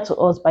 reach out to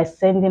us by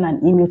sending an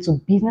email to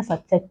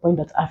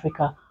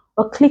business@techpoint.africa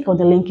or click on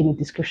the link in the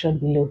description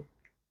below.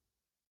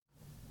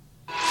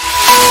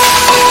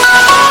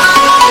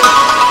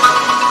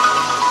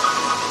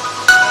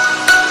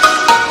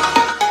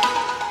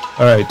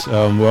 All right,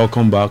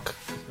 welcome back.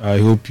 I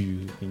hope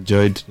you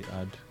enjoyed the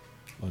ad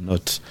or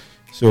not.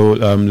 So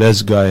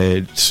let's go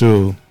ahead.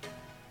 So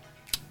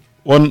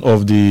one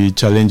of the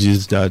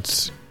challenges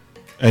that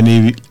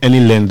any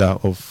lender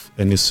of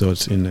any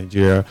sort in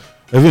Nigeria,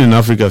 even in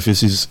Africa,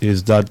 faces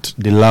is that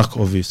the lack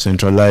of a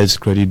centralized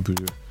credit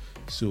bureau.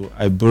 So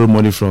I borrow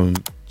money from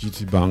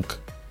GT Bank,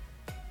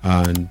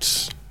 and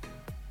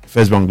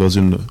First Bank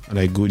doesn't know, and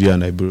I go there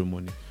and I borrow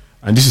money.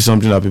 And this is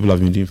something that people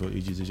have been doing for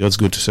ages. They just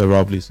go to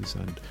several places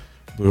and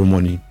borrow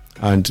money.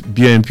 And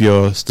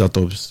BNPL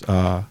startups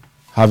are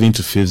having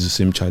to face the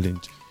same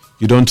challenge.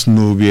 You don't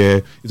know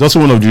where. It's also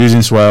one of the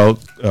reasons why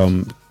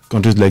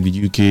countries like the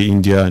UK,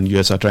 India, and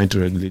US are trying to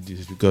regulate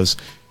this, because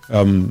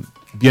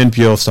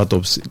BNPL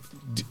startups,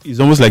 it's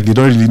almost like they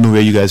don't really know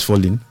where you guys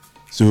fall in.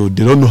 So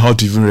they don't know how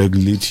to even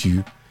regulate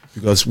you,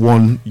 because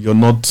one, you're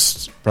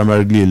not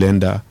primarily a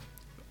lender,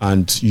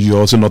 and you're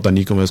also not an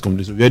e-commerce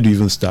company. So where do you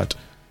even start?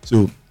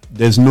 So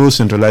there's no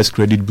centralized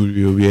credit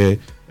bureau where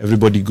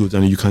everybody goes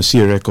and you can see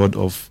a record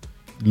of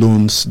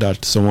loans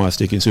that someone has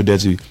taken. So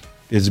there's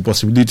a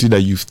possibility that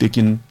you've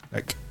taken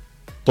like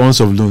tons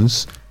of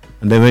loans,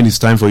 and then when it's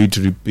time for you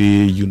to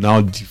repay, you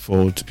now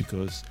default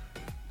because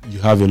you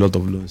have a lot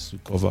of loans to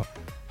cover.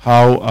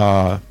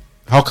 How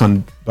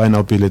can buy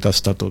now pay later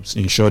startups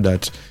ensure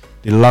that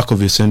the lack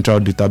of a central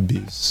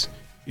database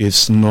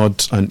is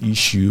not an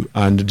issue?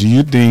 And do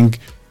you think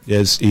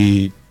there's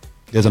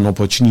an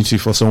opportunity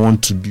for someone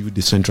to build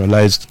a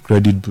centralized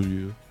credit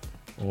bureau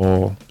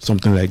or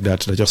something like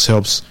that just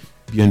helps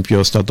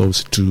BNPL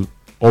startups to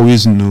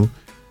always know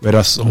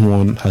whether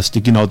someone has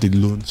taken out a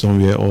loan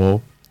somewhere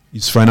or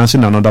is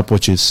financing another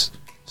purchase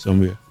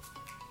somewhere?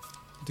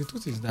 The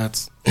truth is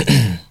that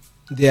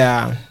there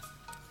are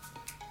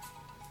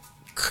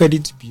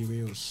credit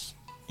bureaus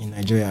in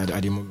Nigeria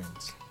at the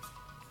moment.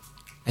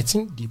 I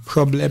think the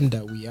problem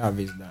that we have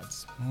is that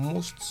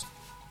most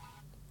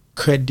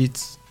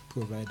credit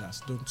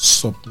providers don't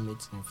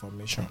submit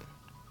information,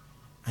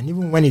 and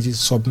even when it is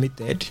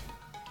submitted,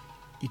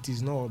 it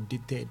is not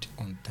updated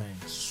on time.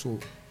 So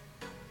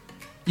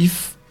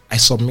if I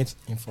submit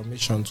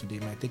information today,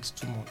 it might take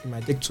 2 months. It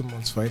might take 2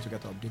 months for it to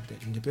get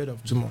updated. In the period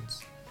of 2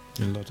 months,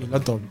 a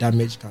lot of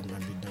damage can be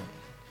done.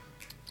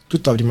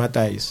 Truth of the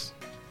matter is,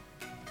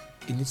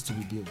 it needs to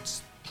be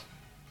built.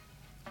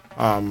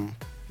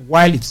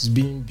 While it's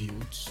being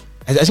built,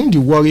 I think the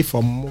worry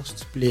for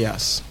most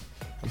players,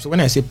 so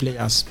when I say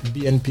players,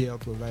 BNPL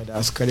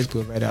providers, credit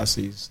providers,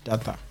 is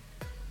data.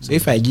 So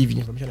if I give you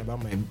information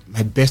about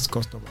my best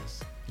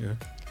customers,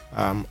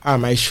 how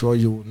am I sure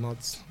you will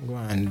not go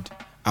and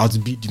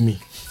outbid me,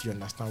 if you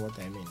understand what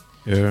I mean?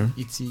 Yeah.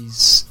 It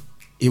is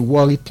a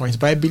worry point,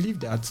 but I believe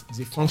that it's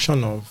a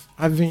function of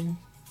having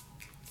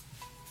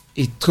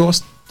a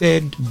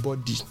trusted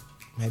body.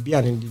 Might be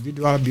an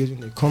individual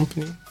building a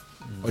company,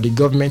 or the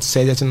government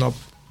setting up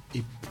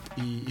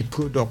a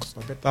product,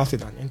 or better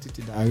said, an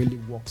entity that really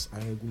works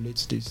and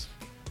regulates this.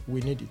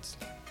 We need it.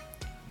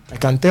 I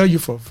can tell you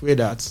for free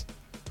that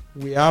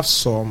we have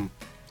some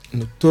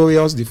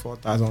notorious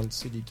defaulters on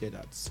CDCare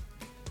that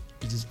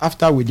it is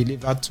after we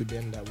delivered to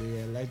them that we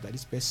realize that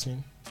this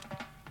person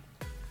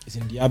is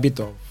in the habit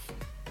of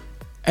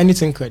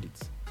anything credit,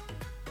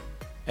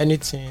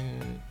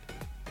 anything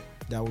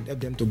that would help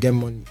them to get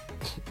money.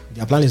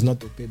 Their plan is not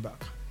to pay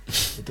back.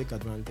 They take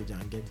advantage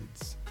and get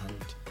it.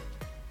 And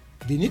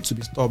they need to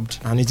be stopped.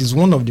 And it is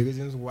one of the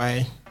reasons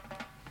why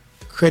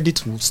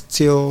credit will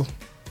still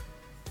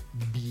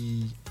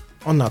be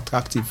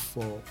unattractive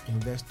for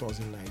investors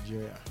in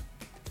Nigeria.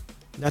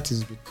 That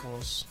is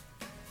because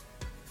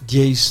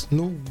there is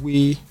no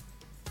way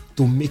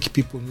to make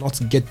people not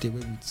get away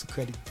with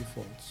credit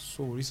defaults.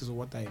 So this is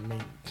what I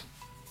mean.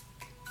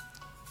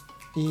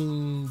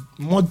 In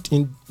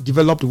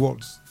developed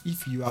worlds,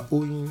 if you are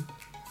owing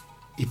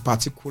a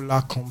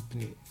particular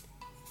company,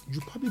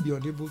 you'll probably be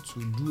unable to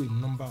do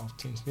a number of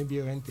things. Maybe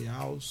rent a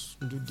house,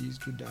 do this,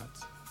 do that.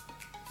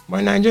 But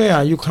in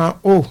Nigeria, you can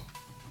owe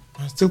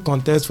and still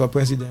contest for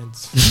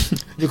president.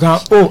 You can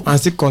owe and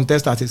still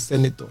contest as a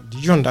senator. Do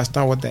you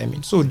understand what I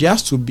mean? So there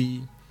has to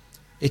be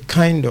a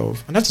kind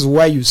of, and that is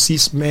why you see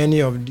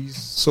many of these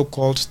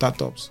so-called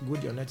startups go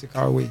the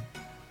unethical way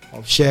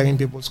of sharing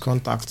people's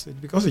contacts,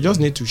 because they just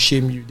need to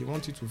shame you. They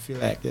want you to feel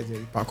like there's a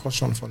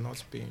repercussion for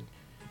not paying.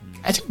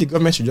 I think the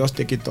government should just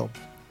take it up.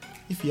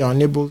 If you are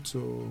unable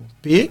to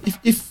pay,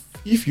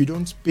 if you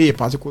don't pay a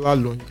particular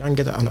loan, you can't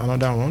get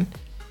another one.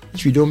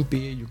 If you don't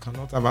pay, you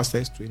cannot have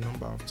access to a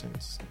number of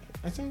things.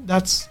 I think there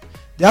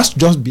has to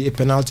just be a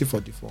penalty for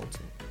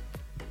defaulting.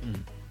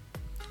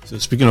 So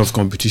speaking of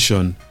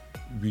competition,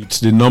 with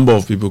the number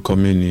of people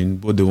coming in,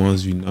 both the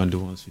ones we know and the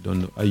ones we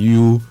don't know, are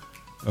you,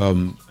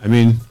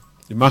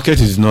 the market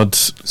is not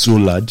so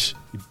large.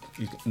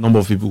 Number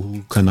of people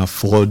who can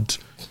afford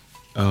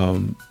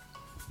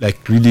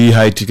like really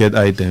high ticket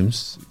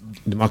items,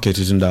 the market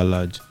isn't that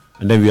large.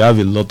 And then we have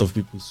a lot of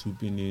people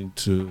swooping in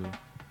to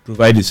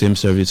provide the same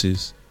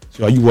services.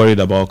 So are you worried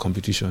about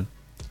competition?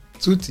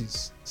 Truth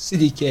is,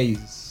 CDCare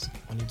is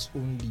on its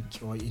own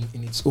league, or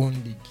in its own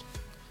league.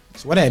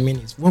 So what I mean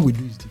is, what we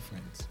do is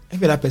different.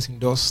 Every other person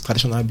does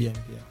traditional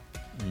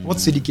BNPL. What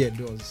CDCare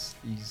does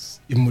is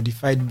a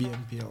modified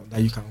BNPL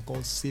that you can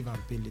call save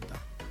and pay later.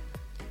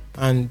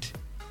 And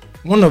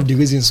one of the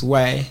reasons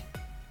why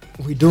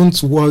we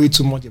don't worry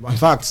too much about, in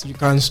fact, you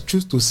can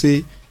choose to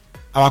say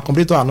our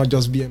competitors are not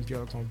just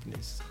BNPL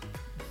companies.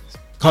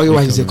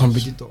 Carrywise is a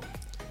competitor.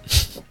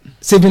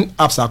 Saving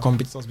apps are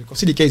competitors,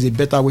 because CDCare is a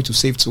better way to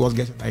save towards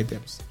getting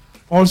items.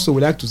 Also,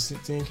 we like to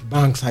think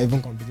banks are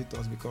even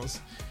competitors, because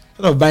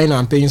instead of buying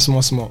and paying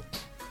small,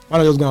 why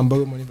not just go and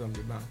borrow money from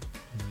the bank?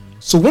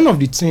 So one of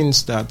the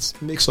things that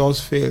makes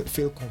us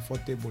feel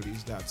comfortable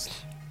is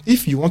that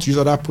if you want to use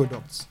other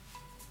products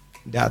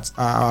that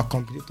are our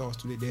competitors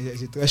today, there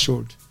is a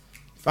threshold.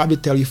 If I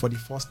tell you for the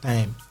first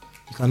time,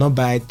 you cannot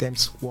buy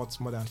items worth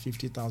more than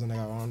 50,000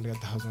 naira or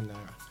 100,000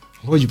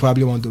 naira. What you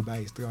probably want to buy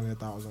is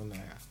 300,000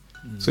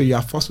 naira. So you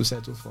are forced to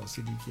settle for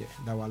CDCare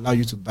that will allow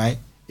you to buy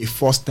a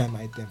first-time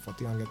item for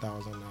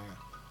 300,000 naira.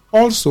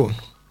 Also,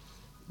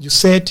 you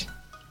said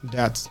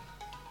that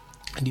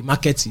the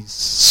market is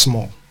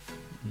small.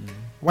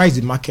 Why is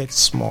the market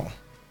small?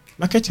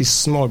 Market is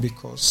small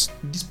because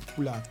these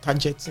people are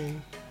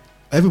targeting,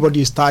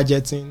 everybody is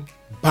targeting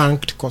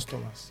banked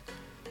customers.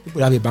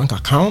 People have a bank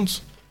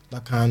account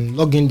that can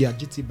log in their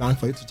GT Bank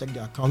for you to check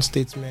their account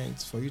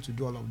statements, for you to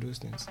do all of those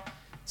things.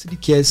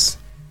 CDCare's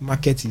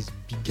market is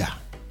bigger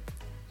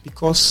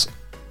because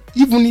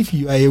even if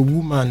you are a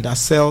woman that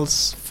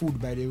sells food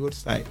by the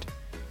roadside,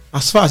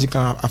 as far as you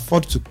can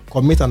afford to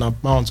commit an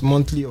amount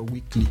monthly or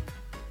weekly,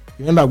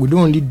 remember, we don't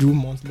only do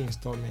monthly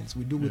installments,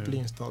 we do weekly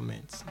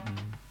installments.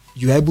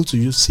 You are able to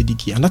use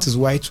CDCare, and that is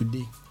why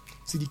today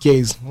CDCare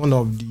is one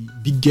of the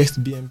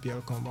biggest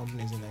BNPL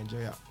companies in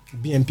Nigeria.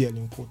 BNPL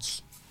in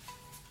quotes.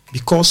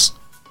 Because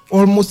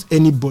almost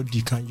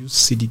anybody can use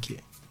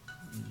CDCare.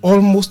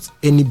 Almost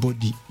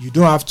anybody. You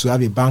don't have to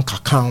have a bank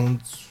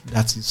account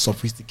that is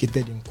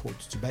sophisticated in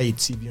quotes to buy a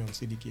TV on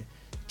CDCare.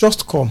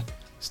 Just come,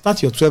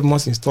 start your 12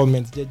 months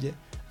installment, JJ,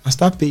 and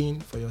start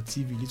paying for your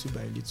TV little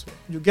by little.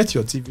 You get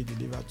your TV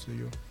delivered to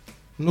you.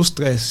 No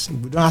stress.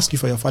 We don't ask you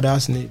for your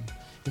father's name.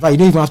 In fact, you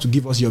don't even have to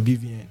give us your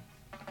BVN.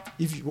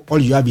 If all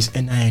you have is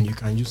NIN, you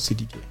can use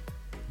CDCare.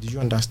 Do you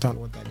understand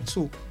what I mean?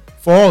 So,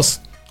 for us,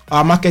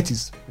 our market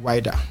is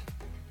wider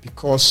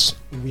because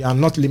we are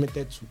not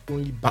limited to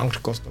only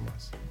banked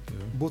customers.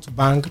 Both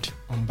banked,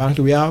 unbanked.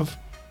 We have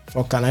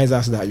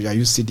organizers that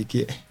use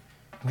CDCare.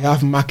 We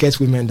have market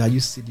women that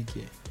use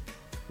CDCare.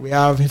 We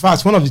have, in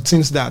fact, one of the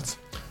things that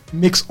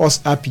makes us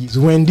happy is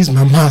when these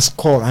mamas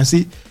call and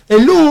say,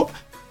 hello,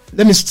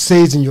 let me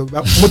say it in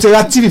Yoruba. So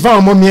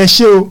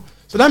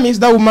that means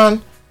that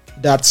woman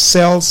that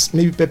sells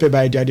maybe pepper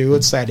by the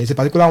roadside, there's a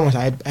particular one,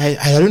 I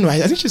don't know,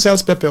 I think she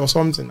sells pepper or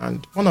something,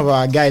 and one of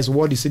our guys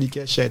wore the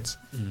CDCare shirt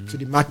to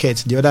the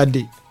market the other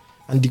day,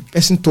 and the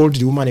person told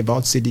the woman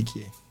about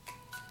CDCare.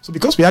 So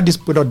because we had this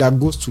product that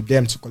goes to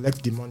them to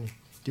collect the money,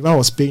 the one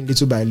was paying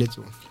little by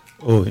little.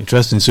 Oh,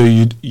 interesting. So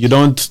they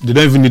don't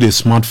even need a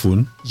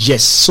smartphone?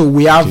 Yes. So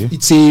we have,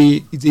 it's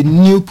a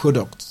new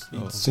product.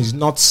 It's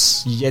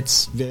not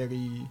yet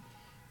very,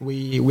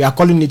 we are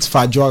calling it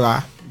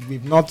Fajora.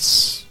 We've not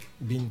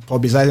been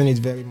publicizing it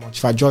very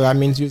much. Fajora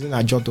means using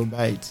a job to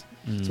buy it.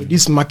 So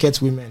these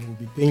market women will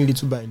be paying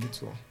little by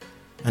little,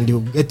 and they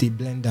will get a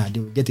blender, they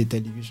will get a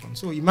television.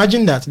 So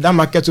imagine that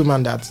market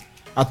woman that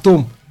at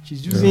home,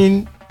 she's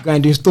using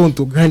grinding stone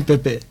to grind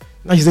pepper.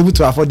 Now she's able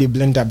to afford a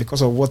blender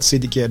because of what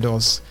CDCare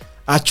does.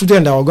 Our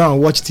children that will go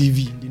and watch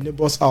TV in the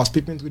neighbor's house,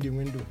 peeping through the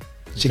window,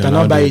 she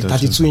cannot buy a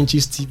 32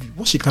 inches TV.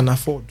 What she can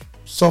afford,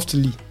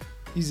 softly,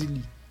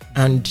 easily.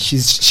 And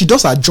she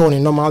does her job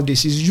in normal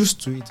days. She's used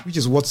to it, which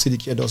is what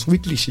CDCare does.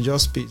 Weekly, she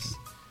just pays.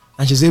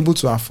 And she's able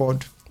to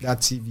afford that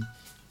TV.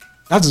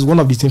 That is one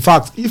of the things. In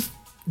fact, if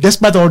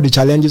despite all the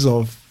challenges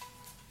of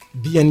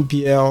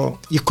BNPL,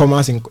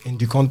 e-commerce in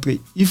the country.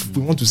 If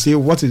we want to say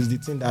what is the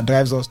thing that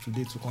drives us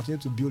today to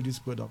continue to build this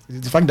product,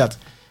 it's the fact that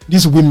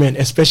these women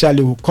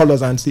especially will call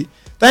us and say,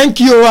 thank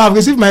you, I've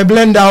received my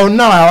blender.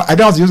 Now I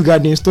don't have to use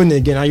gardening stone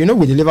again. And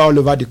we deliver all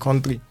over the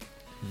country.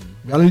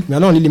 We are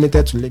not only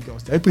limited to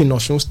Lagos. There are people in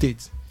Osun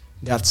State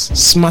that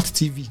smart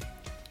TV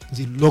is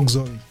a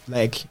luxury.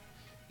 Like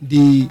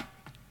they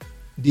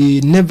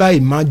never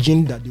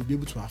imagined that they'll be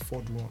able to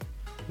afford one.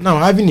 Now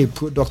having a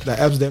product that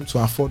helps them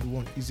to afford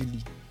one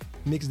easily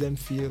makes them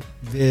feel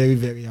very,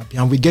 very happy.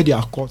 And we get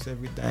their calls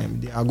every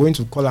time. They are going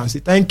to call and say,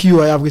 thank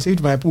you, I have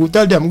received my pool.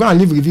 Tell them, go and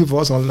leave a review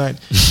for us online.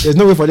 There's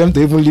no way for them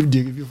to even leave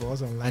the review for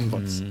us online,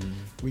 but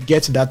we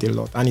get that a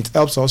lot. And it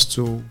helps us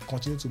to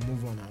continue to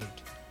move on and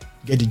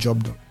get the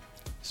job done.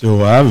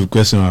 So I have a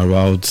question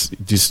about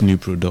this new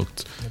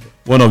product. Okay.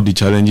 One of the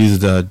challenges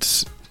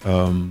that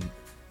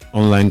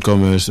online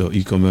commerce or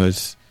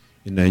e-commerce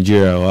in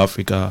Nigeria or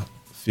Africa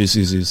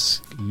faces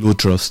is low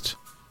trust.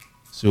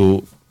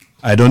 So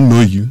I don't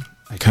know you,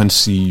 I can't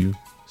see you.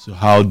 So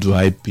how do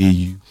I pay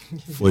you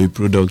for a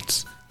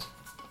product?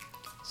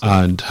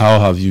 And how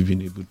have you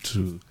been able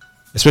to,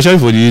 especially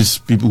for these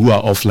people who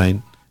are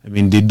offline? I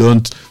mean, they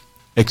don't.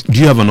 Do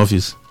you have an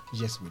office?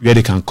 Yes, where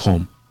they can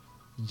come?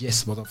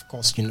 Yes, but of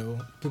course,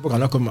 people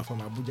cannot come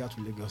from Abuja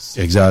to Lagos.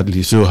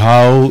 Exactly. So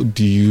how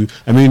do you?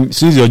 I mean,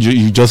 since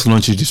you just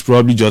launched it, it's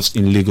probably just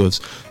in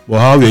Lagos. But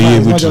how were you able to?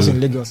 It's not just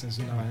in Lagos; it's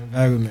in our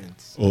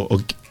environment. Oh,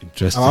 okay,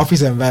 interesting. Our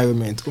office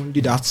environment,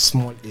 only that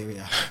small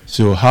area.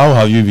 So how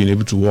have you been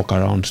able to walk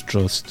around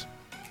trust?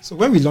 So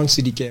when we launched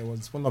CDCare, it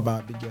was one of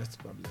our biggest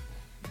problems.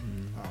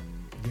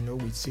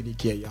 With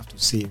CDCare, you have to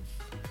save.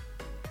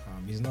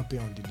 It's not pay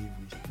on delivery.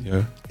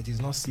 Yeah. It is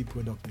not see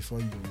product before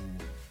you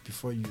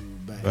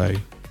buy.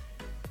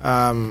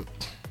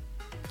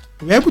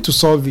 We were able to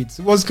solve it.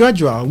 It was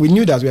gradual. We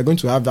knew that we were going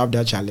to have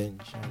that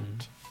challenge,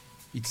 and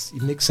it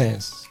makes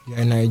sense. You are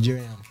a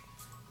Nigerian.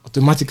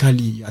 Automatically,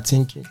 you are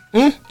thinking,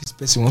 this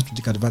person wants to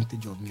take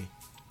advantage of me.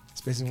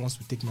 This person wants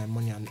to take my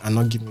money and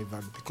not give me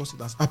value, because it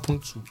has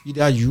happened to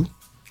either you,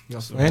 your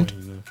friend,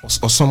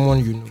 or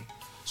someone you know.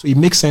 So it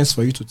makes sense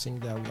for you to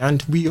think that way.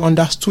 And we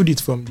understood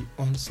it from the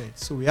onset.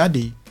 So we had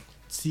a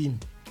team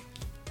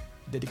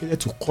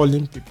dedicated to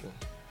calling people,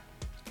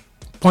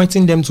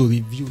 pointing them to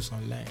reviews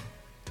online.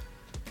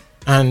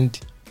 And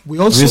we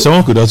also...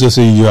 someone could also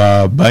say you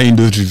are buying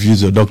those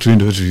reviews or doctoring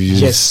those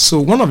reviews. Yes.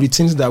 So one of the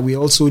things that we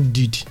also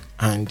did,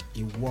 and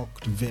it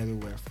worked very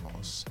well for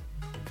us,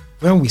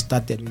 when we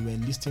started, we were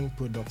listing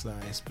products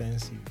that are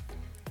expensive.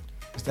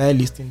 We started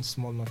listing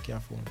small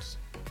Nokia phones,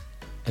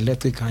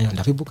 electric iron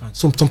that people can...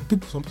 Some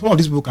of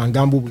these people can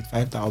gamble with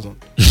 5,000.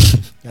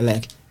 They're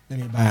like, let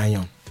me buy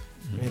iron.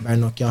 Let me buy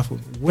Nokia phone.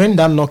 When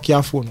that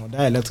Nokia phone or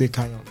that electric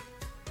iron,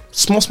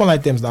 small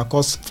items that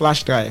cost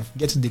flash drive,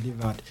 gets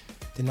delivered,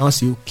 they now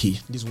say, okay,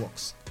 this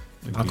works.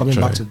 Okay, I'm coming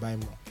back to buy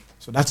more.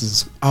 So that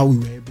is how we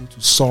were able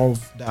to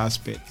solve that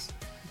aspect.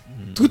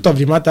 Truth of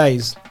the matter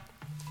is,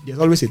 there's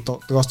always a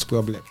trust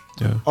problem.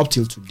 Yeah. Up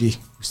till today,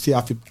 we still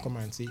have people come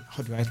and say,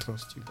 how do I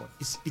trust you? But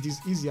it is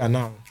easier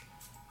now.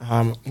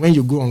 When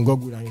you go on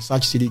Google and you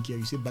search CDCare,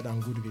 you see bad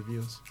and good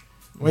reviews.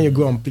 When you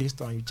go on Play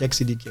Store and you check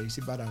CDCare, you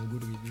see bad and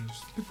good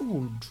reviews. People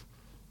would,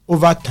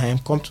 over time,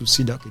 come to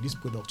see that, okay, this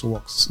product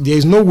works. There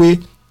is no way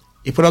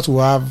a product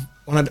will have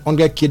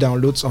 100k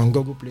downloads on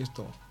Google Play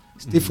Store,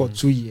 stay for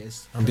 2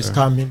 years, and be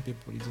scamming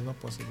people. It is not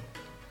possible.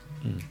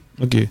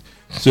 Okay.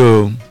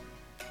 So,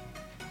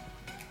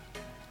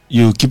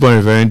 you keep on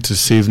referring to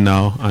save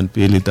now and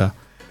pay later.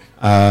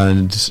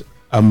 And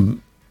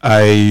sometimes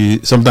I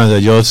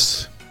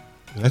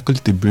call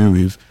it a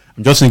brainwave.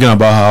 I'm just thinking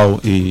about how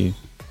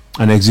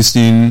an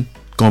existing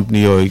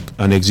company or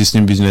an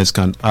existing business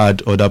can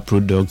add other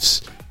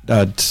products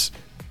that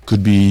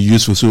could be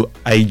useful. So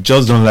I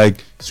just don't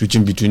like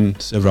switching between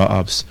several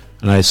apps,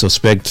 and I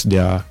suspect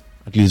there are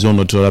at least one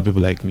or two other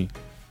people like me.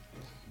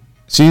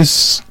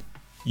 Since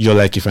you're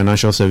like a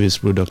financial service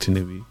product in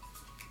a way,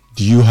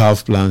 do you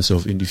have plans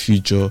of in the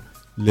future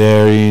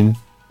layering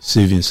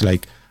savings?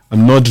 Like,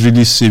 I'm not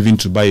really saving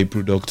to buy a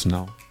product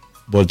now,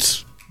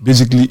 but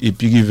basically a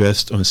piggy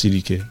vest on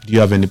CDCare. Do you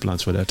have any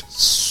plans for that?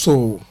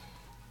 So,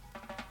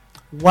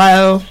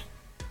 while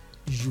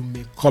you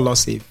may call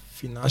us a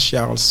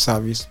financial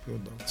service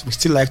product, we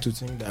still like to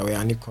think that we're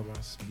an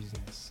e-commerce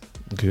business.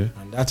 Okay.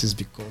 And that is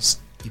because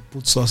it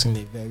puts us in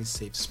a very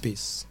safe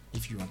space,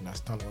 if you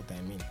understand what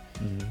I mean.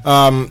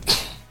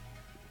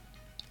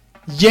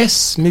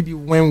 Yes, maybe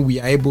when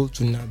we are able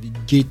to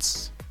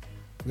navigate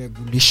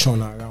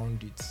regulation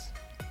around it,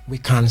 we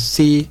can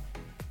say,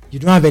 you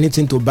don't have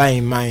anything to buy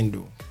in mind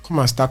though. Come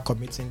and start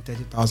committing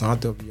 30,000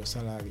 out of your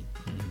salary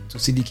to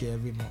CDCare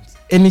every month.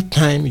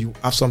 Anytime you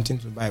have something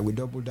to buy, we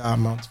double that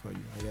amount for you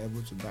and you're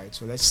able to buy it.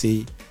 So let's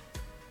say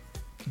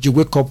you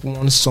wake up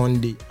one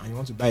Sunday and you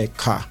want to buy a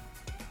car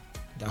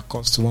that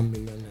costs 1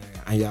 million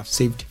naira and you have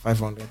saved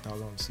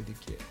 500,000 on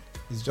CDCare.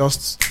 It's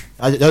just,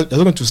 you're not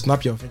going to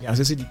snap your finger and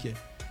say, CDCare,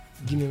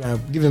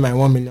 give me my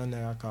 1 million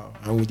naira car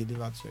and we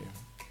deliver to you.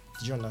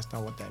 Did you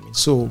understand what I mean?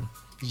 So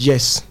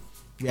yes,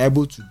 we are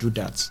able to do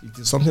that. It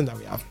is something that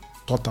we have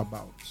thought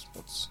about,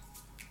 but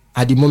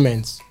at the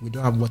moment, we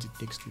don't have what it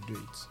takes to do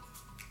it.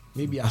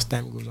 Maybe as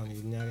time goes on in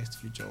the nearest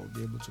future, we'll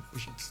be able to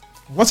push it.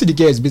 What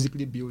CDCare is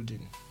basically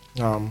building,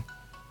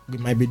 we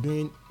might be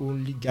doing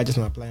only gadgets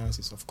and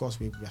appliances. Of course,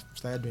 we have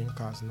started doing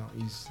cars now,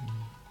 is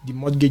the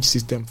mortgage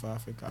system for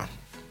Africa.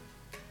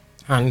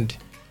 And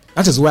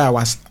that is why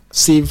our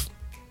save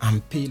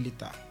and pay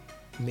later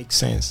makes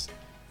sense.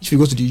 If you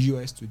go to the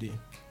US today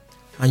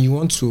and you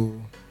want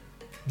to,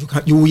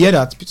 you will hear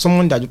that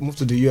someone that moved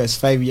to the US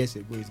 5 years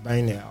ago is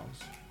buying a house.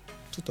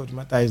 Truth of the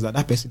matter is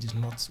that person is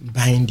not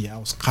buying the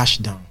house cash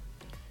down.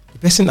 The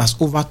person has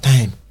over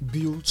time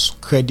built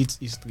credit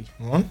history.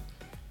 One,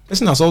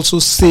 person has also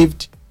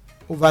saved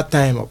over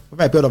time, over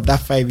a period of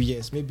that 5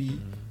 years, maybe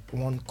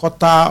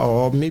 1/4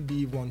 or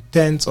maybe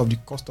 1/10 of the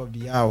cost of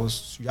the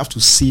house. You have to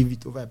save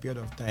it over a period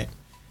of time,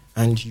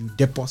 and you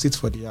deposit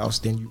for the house,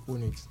 then you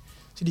own it.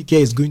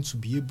 CDCare is going to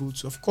be able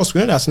to, of course,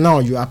 we know that now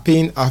you are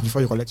paying half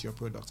before you collect your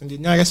product. In the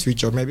nearest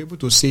future, you may be able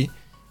to say,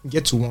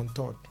 get to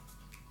 1/3.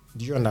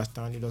 Do you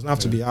understand? It doesn't have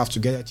to be half to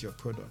get at your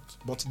product.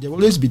 But there will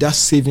always be that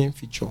saving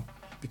feature,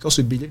 because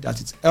we believe that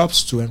it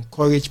helps to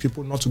encourage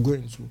people not to go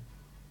into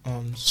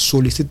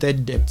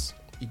unsolicited debts.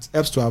 It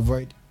helps to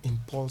avoid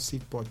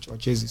impulsive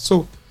purchases.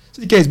 So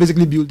CDCare is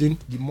basically building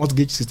the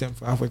mortgage system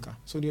for Africa.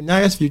 So in the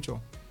nearest future,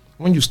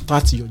 when you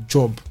start your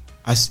job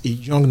as a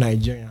young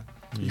Nigerian,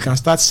 you can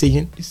start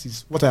saying, this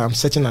is what I am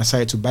setting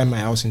aside to buy my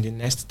house in the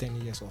next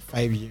 10 years or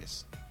 5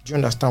 years. Do you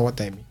understand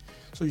what I mean?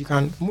 So you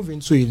can move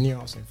into a new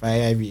house in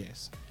 5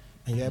 years,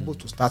 and you're able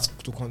to start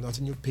to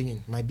continue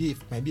paying. Might be a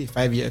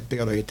 5-year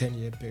period or a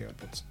 10-year period,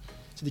 but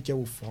CDCare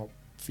will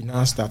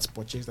finance that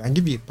purchase and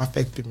give you a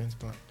perfect payment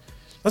plan.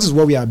 That is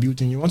what we are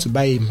building. You want to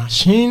buy a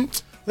machine,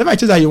 whatever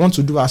it is that you want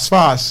to do, as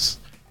far as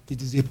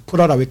it is a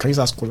product that we can use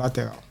as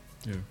collateral,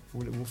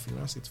 we'll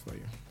finance it for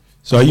you.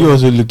 So are you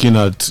also looking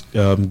at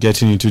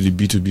getting into the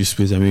B2B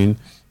space? I mean,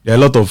 there are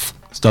a lot of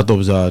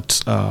startups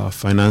that are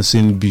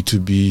financing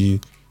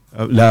B2B.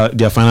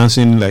 They are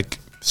financing like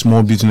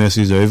small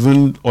businesses or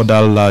even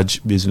other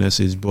large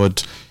businesses,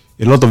 but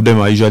a lot of them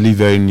are usually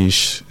very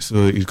niche.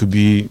 So it could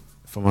be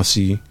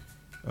pharmacy,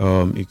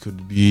 it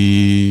could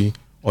be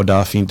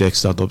other fintech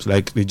startups.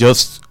 Like, they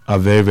just are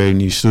very, very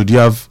niche. So do you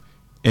have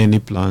any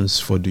plans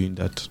for doing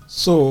that?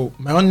 So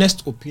my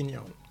honest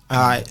opinion,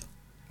 I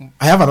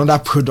have another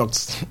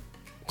product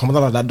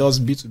computer that does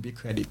B2B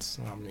credits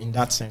in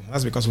that sense.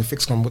 That's because we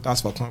fix computers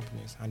for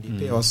companies and they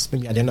pay us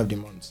maybe at the end of the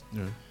month.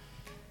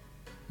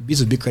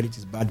 B2B credit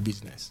is bad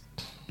business.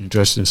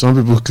 Interesting. Some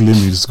people claim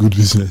it's good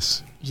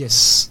business.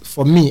 Yes,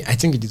 for me, I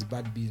think it is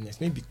bad business.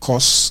 Maybe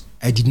because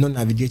I did not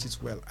navigate it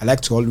well. I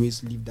like to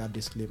always leave that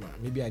disclaimer.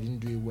 Maybe I didn't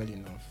do it well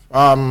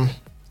enough.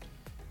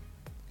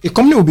 A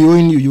company will be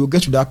owing you. You will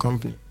get to that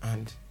company,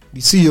 and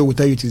the CEO will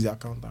tell you it is the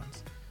accountant.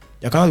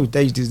 The accountant will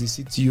tell you it is the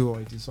CTO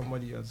or it is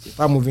somebody else. If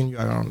I'm moving you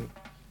around,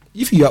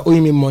 if you are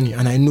owing me money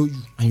and I know you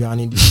and you are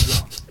an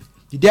individual,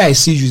 the day I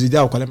see you is the day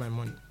I will collect my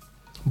money.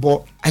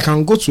 But I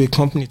can go to a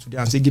company today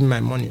and say, give me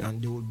my money,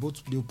 and they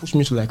will push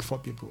me to like 4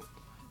 people,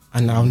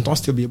 and I will not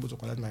still be able to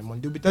collect my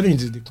money. They'll be telling you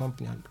it is the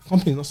company, and the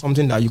company is not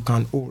something that you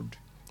can hold,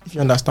 if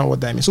you understand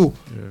what I mean. So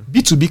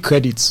B2B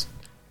credits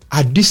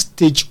at this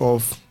stage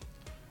of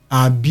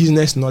our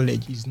business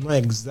knowledge is not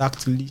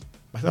exactly,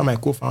 myself, my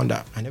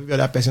co-founder, and every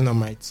other person on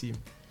my team,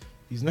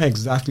 is not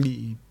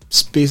exactly a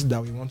space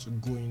that we want to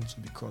go into,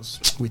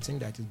 because we think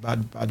that it's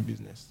bad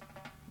business.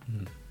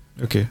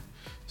 Okay.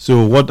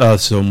 So what are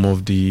some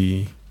of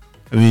the,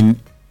 I mean,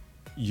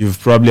 you've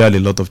probably had a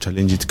lot of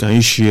challenges. Can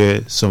you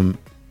share some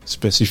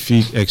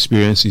specific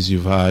experiences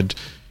you've had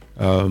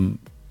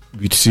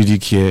with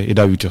CDCare,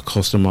 either with your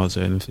customers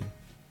or anything?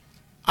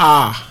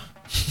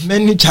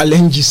 Many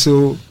challenges.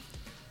 So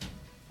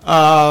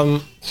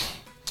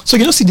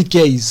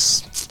CDCare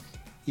is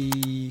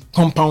a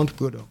compound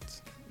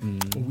product.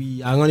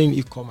 We are running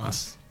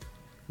e-commerce.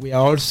 We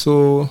are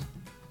also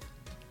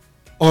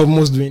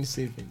almost doing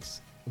savings.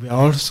 We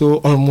are also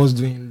almost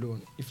doing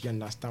loan, if you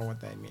understand what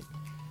I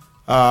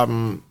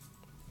mean.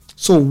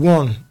 So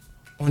one,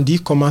 on the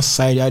e-commerce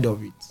side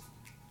of it,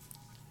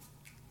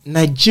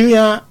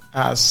 Nigeria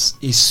as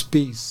a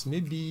space,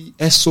 maybe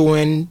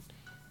SON,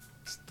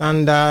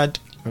 Standard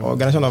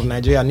Organization of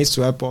Nigeria, needs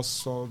to help us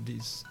solve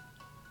this.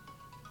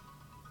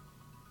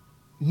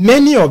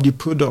 Many of the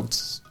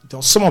products,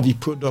 some of the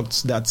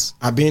products that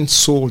are being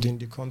sold in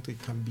the country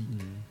can be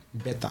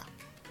better.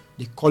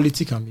 The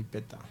quality can be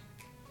better.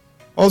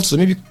 Also,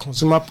 maybe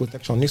consumer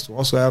protection needs to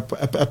also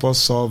help us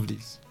solve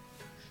this.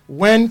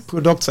 When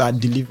products are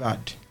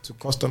delivered to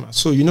customers,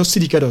 so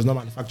CDCare does not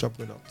manufacture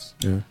products.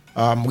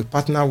 We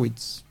partner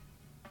with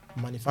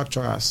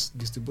manufacturers,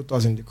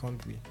 distributors in the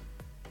country.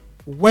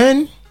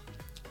 When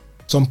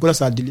some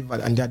products are delivered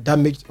and they are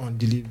damaged on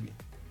delivery,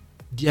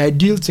 the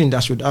ideal thing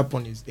that should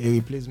happen is a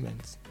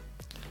replacement.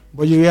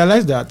 But you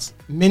realize that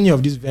many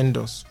of these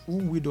vendors, who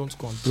we don't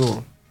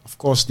control, of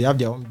course, they have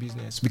their own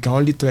business. We can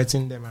only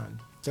threaten them and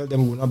tell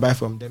them we will not buy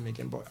from them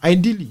again. But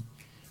ideally,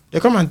 they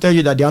come and tell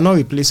you that they are not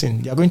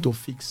replacing, they are going to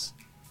fix.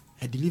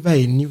 I deliver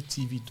a new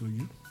TV to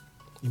you.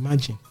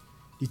 Imagine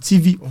the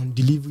TV on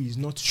delivery is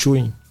not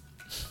showing,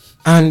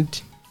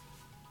 and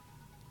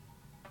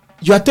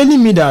you are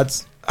telling me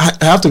that I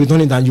have to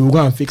return it and you will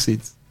go and fix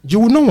it. You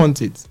will not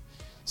want it.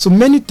 So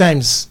many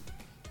times,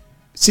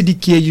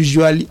 CDCare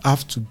usually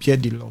have to bear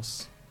the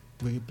loss.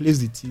 We replace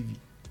the TV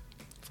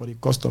for the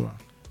customer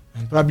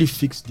and probably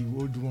fix the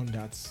old one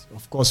that's,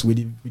 of course, with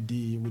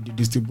the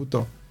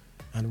distributor,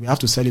 and we have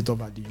to sell it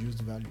off at the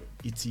used value.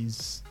 It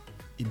is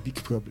a big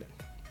problem.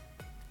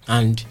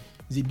 And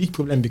it's a big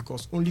problem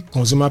because only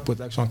consumer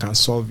protection can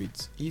solve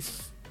it.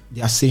 If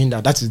they are saying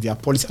that is their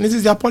policy, and it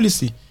is their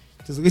policy.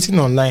 It is written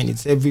online,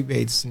 it's everywhere,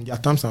 it's in their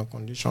terms and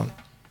conditions.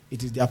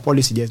 It is their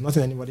policy, there's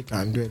nothing anybody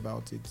can do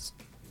about it.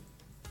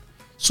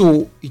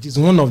 So it is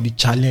one of the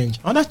challenge.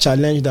 Another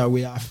challenge that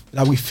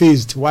we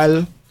faced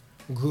while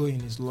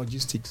growing is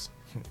logistics.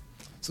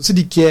 So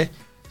CDCare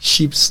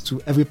ships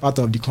to every part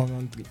of the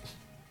country,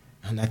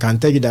 and I can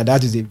tell you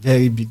that is a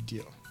very big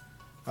deal.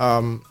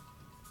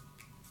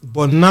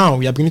 But now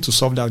we are beginning to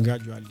solve that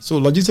gradually. So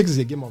logistics is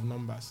a game of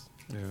numbers.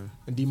 Yeah.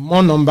 And the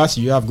more numbers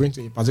you have going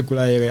to a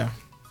particular area,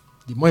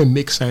 the more it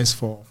makes sense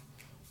for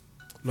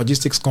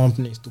logistics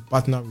companies to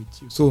partner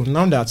with you. So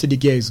now that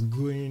CDCare is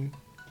growing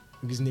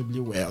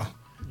reasonably well,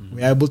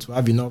 we are able to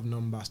have enough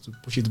numbers to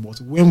push it.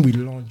 But when we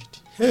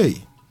launched,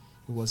 it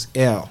was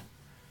hell.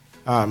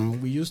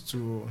 We used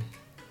to,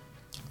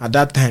 at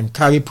that time,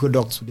 carry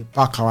products to the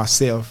park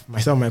ourselves.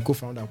 Myself and my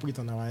co-founder put it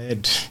on our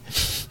head.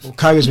 We'll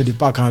carry it to the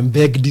park and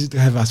beg these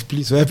drivers,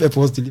 please, help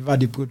us deliver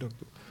the product.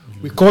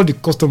 We call the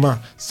customer,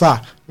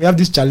 sir, we have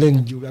this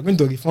challenge. We are going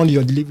to refund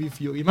your delivery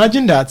fee.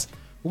 Imagine that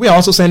we are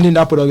also sending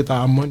that product with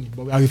our money,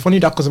 but we are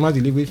refunding that customer's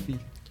delivery fee.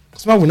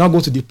 Customer will now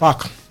go to the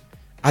park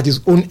at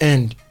his own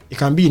end. It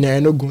can be in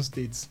Enugu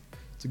State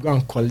to go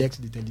and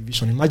collect the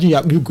television. Imagine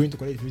you going to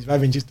collect the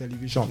 55-inch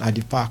television at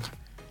the park.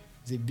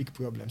 It's a big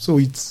problem. So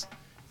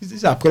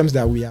these are problems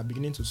that we are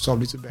beginning to solve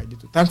little by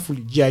little.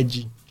 Thankfully,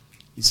 GIG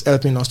is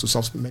helping us to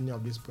solve many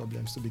of these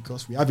problems too,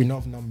 because we have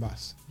enough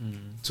numbers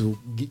to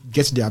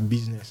get their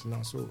business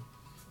now. So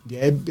they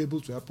are able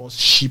to help us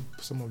ship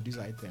some of these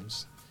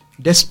items.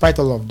 Despite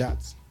all of that,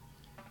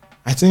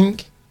 I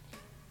think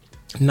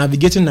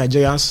navigating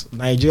Nigeria's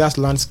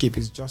landscape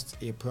is just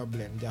a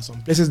problem. There are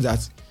some places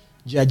that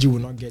GIG will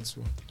not get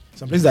to.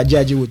 Some places that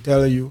GIG will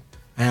tell you,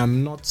 we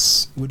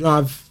don't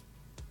have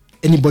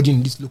anybody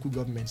in this local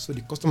government, so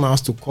the customer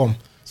has to come.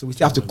 So we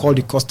still have to call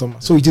the customer.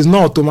 So it is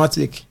not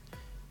automatic.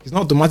 It's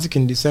not automatic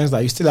in the sense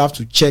that you still have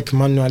to check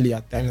manually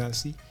at times and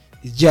see,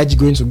 is GIG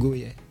going to go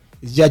here?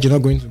 Is GIG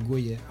not going to go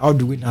here? How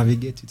do we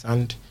navigate it?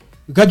 And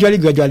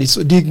gradually.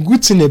 So the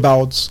good thing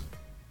about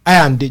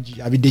I and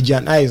Deji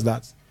and I is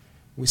that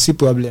we see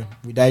problem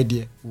with the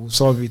idea, we'll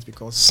solve it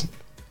because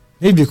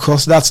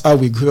that's how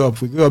we grew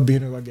up. We grew up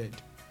being rugged.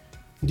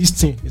 This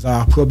thing is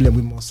our problem,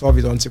 we must solve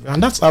it until,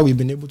 and that's how we've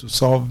been able to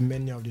solve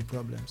many of the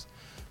problems.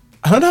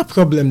 Another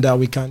problem that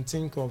we can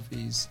think of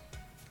is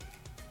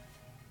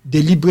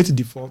deliberate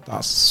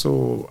defaulters.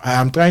 So I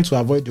am trying to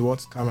avoid the word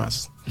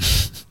scammers.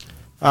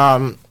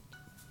 And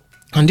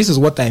this is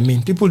what I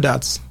mean. People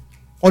that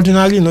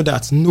ordinarily know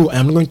that, no, I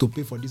am not going to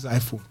pay for this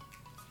iPhone.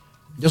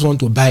 Just want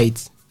to buy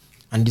it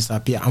and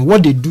disappear. And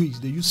what they do is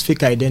they use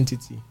fake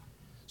identity.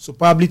 So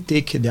probably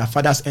take their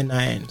father's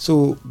NIN.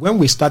 So when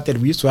we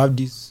started, we used to have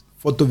this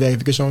photo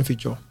verification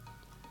feature.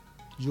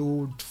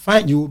 You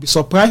will be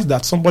surprised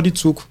that somebody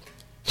took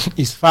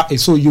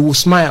so you will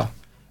smile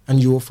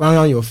and you will frown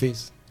on your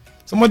face.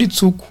 Somebody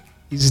took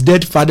his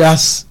dead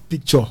father's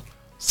picture,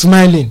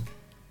 smiling,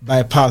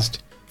 bypassed,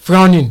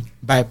 frowning,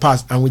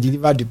 bypassed, and we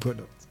delivered the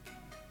product.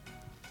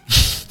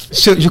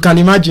 So you can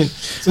imagine.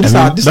 So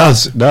that's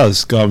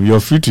scam. You're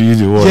free to use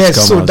the word.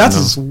 Yes, so that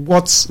is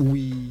what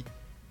we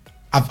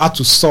have had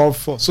to solve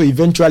for. So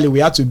eventually we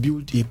had to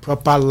build a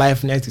proper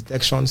liveness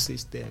detection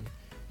system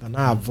that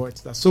now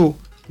avoids that. So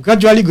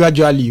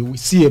gradually we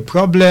see a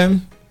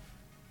problem.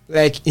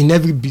 Like in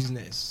every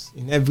business,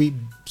 in every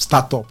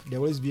startup, there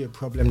will always be a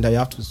problem that you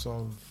have to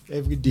solve.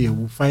 Every day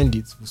we'll find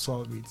it, we'll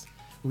solve it.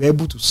 We're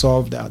able to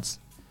solve that.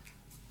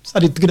 These are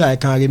the three that I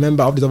can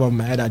remember off the top of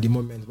my head at the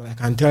moment, but I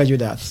can tell you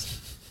that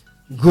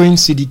growing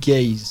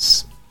CDCare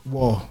is,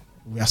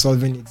 we are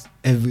solving it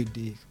every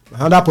day.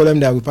 Another problem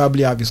that we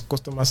probably have is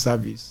customer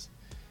service.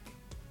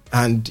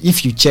 And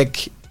if you check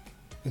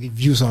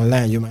reviews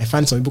online, you might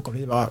find some people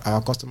complaining about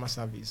our customer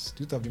service. The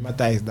truth of the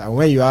matter is that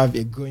when you have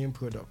a growing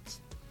product,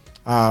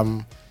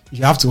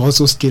 you have to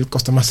also scale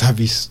customer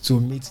service to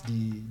meet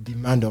the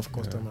demand of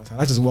customers. And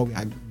that is what we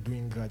are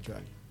doing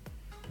gradually.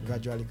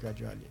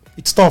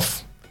 It's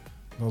tough,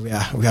 but we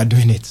are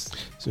doing it.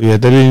 So you're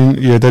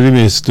telling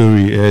me a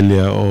story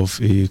earlier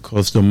of a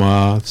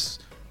customer,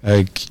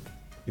 like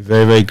a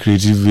very, very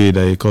creative way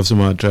that a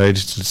customer tried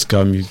to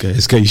scam you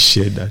guys. Can you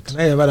share that? Can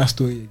I hear that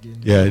story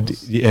again? Yeah,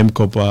 the M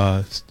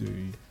Copper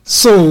story.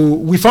 So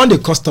we found a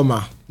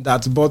customer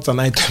that bought an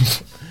item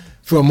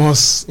from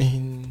us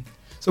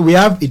so we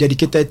have a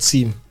dedicated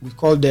team. We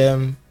call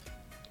them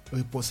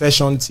a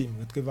possession team,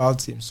 retrieval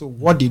team. So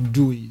what they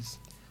do is,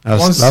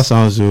 That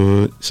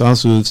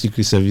sounds so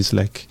Secret Service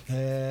like.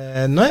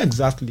 Not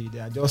exactly. They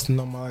are just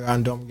normal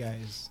random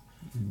guys.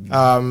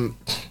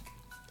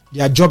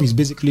 Their job is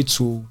basically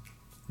to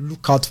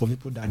look out for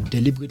people that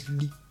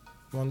deliberately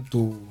want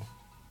to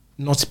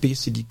not pay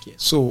CDCare.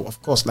 So,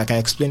 of course, like I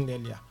explained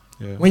earlier,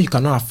 when you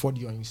cannot afford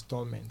your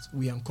installment,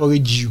 we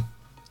encourage you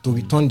to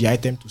return the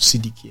item to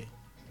CDCare.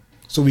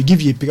 So we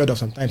give you a period of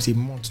sometimes a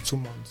month, 2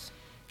 months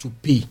to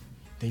pay.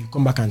 Then you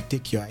come back and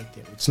take your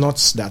item. It's not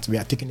that we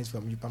are taking it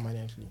from you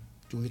permanently.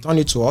 To return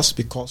it to us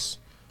because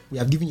we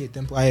have given you a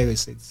temporary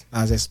receipt that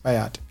has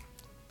expired.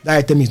 That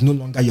item is no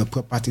longer your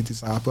property, it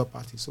is our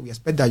property. So we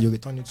expect that you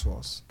return it to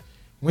us.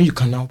 When you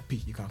can now pay,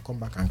 you can come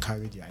back and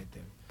carry the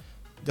item.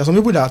 There are some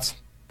people that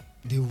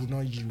they will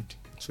not yield.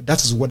 So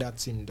that is what that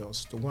team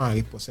does, to go and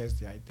repossess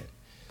the item.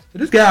 So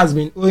this guy has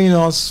been owing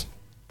us,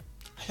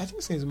 I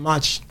think since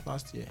March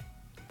last year.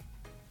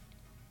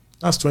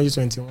 That's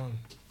 2021.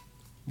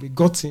 We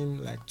got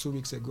him like 2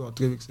 weeks ago or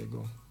 3 weeks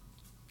ago.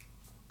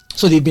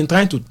 So they've been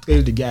trying to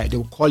trail the guy. They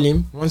will call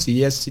him. Once he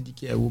hears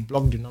CDCare, will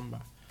block the number.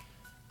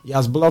 He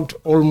has blocked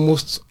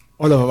almost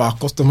all of our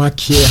customer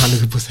care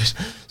and repossession.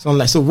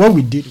 So what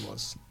we did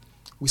was,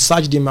 we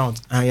searched him out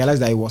and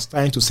realized that he was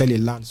trying to sell a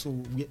land. So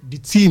the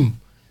team,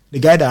 the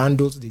guy that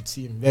handles the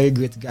team, very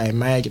great guy,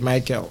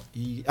 Michael,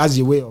 he has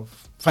a way of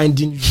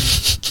finding you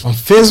on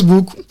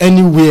Facebook,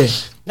 anywhere.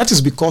 That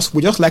is because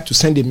we just like to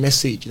send a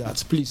message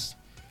that, please,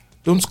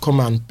 don't come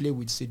and play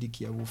with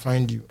CDCare. We'll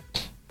find you.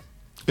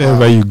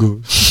 Wherever you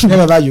go.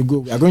 Wherever you go,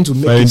 we are going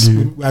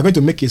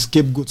to make a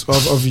scapegoat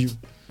of you.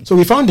 So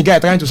we found the guy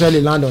trying to sell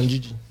a land on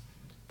Gigi.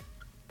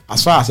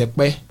 As far as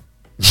Ekpe,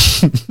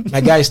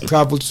 my guy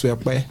traveled to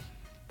Ekpe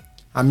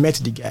and met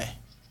the guy.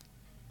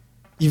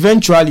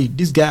 Eventually,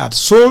 this guy had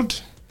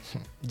sold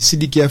the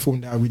CDCare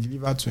phone that we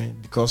delivered to him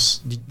because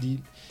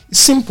it's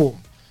simple.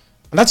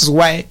 And that is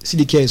why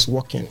CDCare is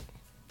working.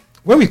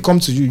 When we come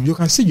to you, you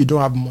can see you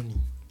don't have money,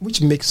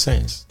 which makes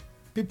sense.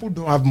 People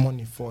don't have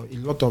money for a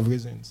lot of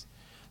reasons.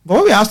 But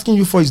what we're asking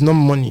you for is not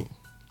money.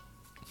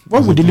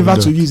 What we deliver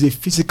to you is a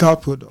physical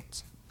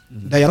product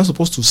that you're not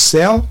supposed to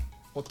sell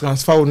or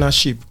transfer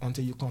ownership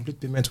until you complete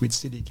payment with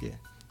CDCare,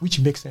 which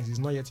makes sense. It's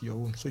not yet your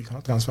own, so you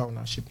cannot transfer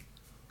ownership.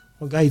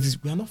 Well, guys,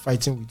 we are not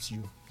fighting with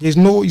you. It's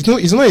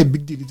not a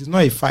big deal. It is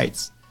not a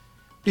fight.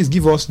 Please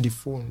give us the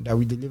phone that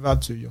we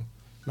delivered to you.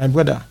 My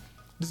brother,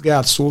 this guy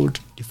had sold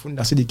the phone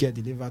that CDCare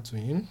delivered to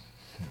him,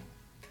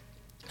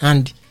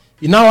 and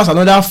he now has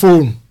another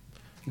phone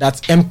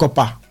that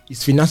M-Copper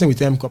is financing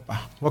with M-Copper.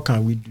 What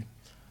can we do?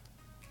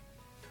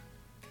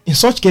 In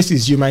such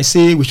cases, you might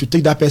say we should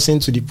take that person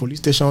to the police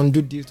station,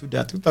 do this, do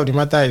that. The truth of the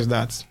matter is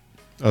that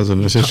that's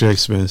unnecessary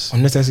expense.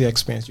 Unnecessary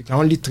expense. You can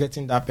only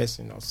threaten that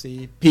person or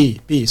say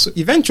pay. So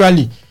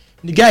eventually,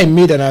 the guy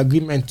made an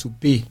agreement to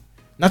pay.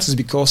 That is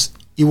because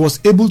he was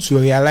able to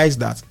realize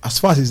that as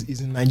far as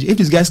he's in Nigeria, if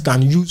these guys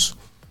can use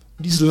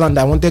this land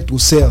I wanted to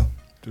sell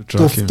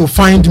to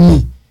find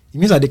me, it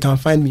means that they can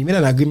find me. He made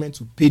an agreement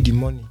to pay the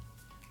money.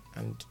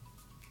 And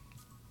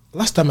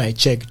last time I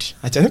checked,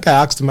 I think I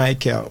asked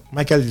Michael.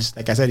 Michael is,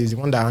 like I said, is the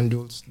one that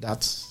handles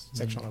that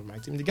section of my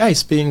team. The guy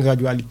is paying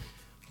gradually,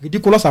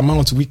 ridiculous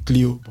amount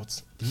weekly,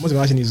 but the most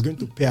important thing is going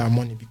to pay our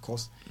money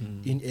because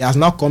he has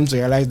now come to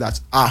realize that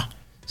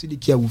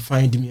CDCare will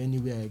find me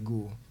anywhere I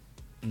go.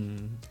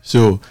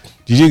 So,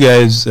 did you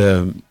guys?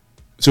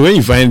 So when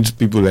you find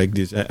people like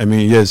this, I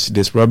mean, yes,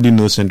 there's probably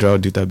no central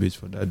database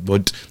for that,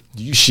 but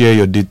do you share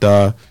your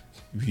data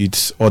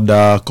with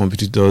other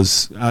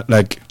competitors,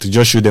 like to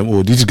just show them,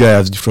 oh, this guy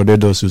has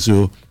defrauded us,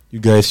 so you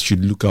guys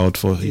should look out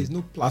for him? There's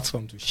no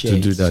platform to share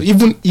do that. So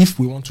even if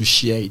we want to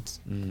share it,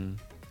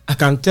 I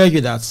can tell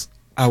you that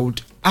I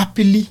would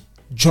happily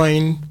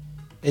join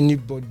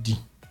anybody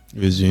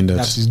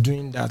that is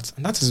doing that.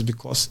 And that is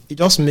because it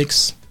just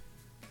makes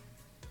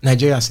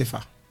Nigeria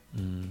safer.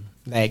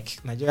 Like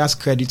Nigeria's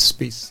credit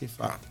space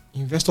safer.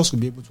 Investors will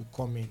be able to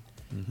come in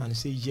and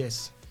say,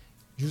 yes,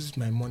 use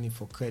my money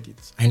for credit.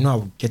 I know I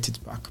will get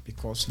it back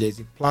because there's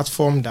a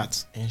platform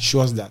that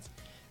ensures that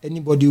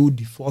anybody who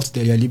defaults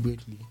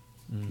deliberately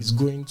is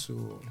going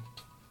to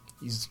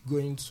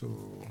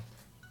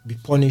be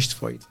punished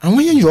for it. And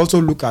when you also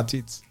look at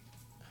it,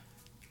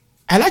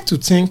 I like to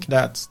think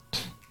that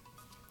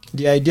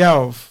the idea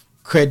of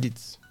credit,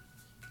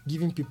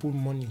 giving people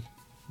money,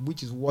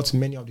 which is what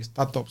many of the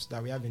startups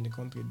that we have in the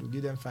country do,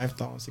 give them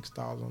 5,000,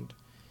 6,000,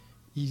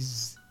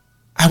 is,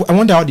 I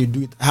wonder how they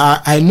do it.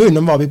 I know a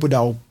number of people that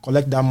will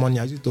collect that money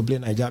as used to play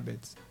Nigeria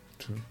bets.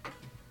 True.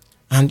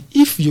 And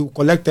if you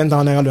collect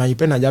 10,000 and you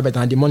play Nigeria bet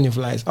and the money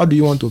flies, how do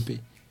you want to pay?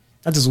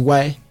 That is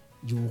why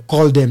you will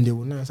call them, they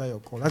will not answer your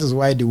call. That is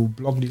why they will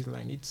block this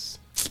line. It's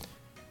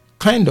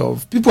kind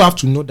of, people have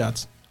to know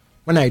that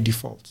when I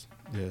default,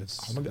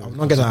 yes, I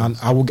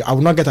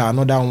will not get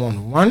another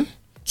one. 1,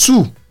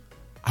 2,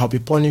 I'll be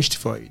punished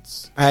for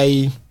it.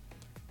 I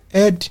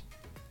heard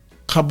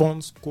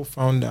Carbon's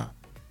co-founder,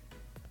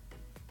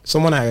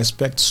 someone I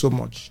respect so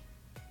much,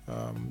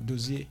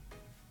 Dozier,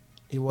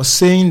 he was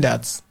saying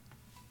that,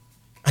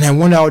 and I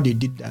wonder how they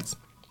did that.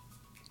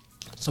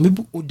 Some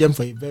people owed them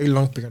for a very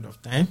long period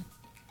of time,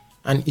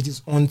 And it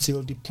is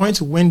until the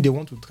point when they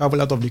want to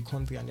travel out of the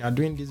country and they are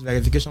doing this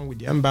verification with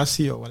the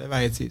embassy or whatever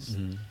it is,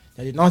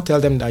 that they now tell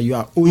them that you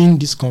are owing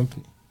this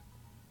company.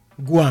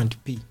 Go and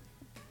pay.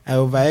 I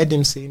overheard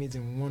him saying it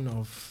in one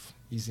of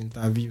his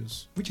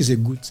interviews, which is a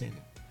good thing.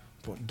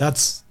 But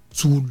that's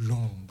too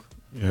long.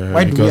 Yeah,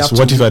 why because do we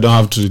what if I don't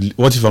have to?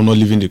 What if I'm not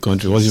leaving the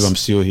country? What if I'm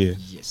still here?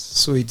 Yes.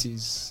 So it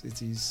is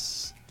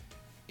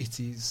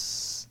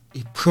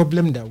a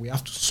problem that we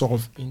have to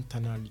solve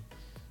internally,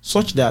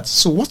 such that.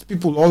 So what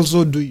people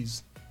also do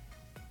is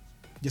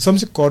there's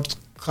something called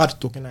card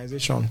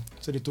tokenization.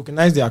 So they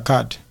tokenize their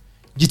card,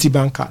 GT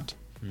Bank card.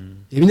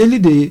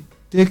 Immediately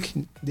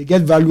they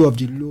get value of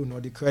the loan or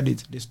the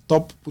credit. They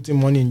stop putting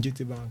money in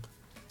GT Bank.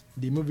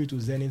 They move it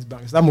to Zenith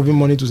Bank. Start moving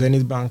money to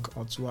Zenith Bank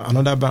or to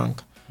another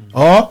bank.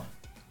 Or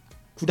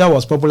Kuda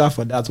was popular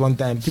for that one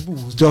time. People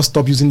would just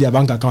stop using their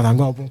bank account and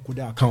go open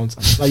Kuda accounts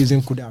and start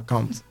using Kuda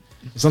accounts.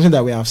 It's something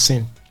that we have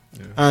seen.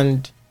 Yeah.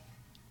 And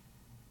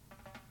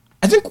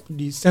I think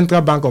the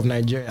Central Bank of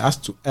Nigeria has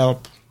to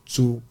help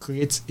to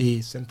create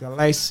a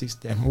centralized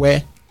system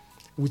where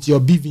with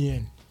your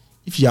BVN,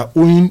 if you are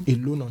owing a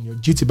loan on your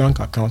GT Bank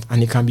account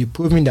and it can be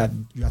proven that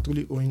you are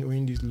truly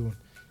owing this loan,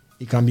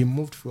 it can be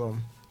moved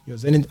from your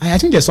Zenith. I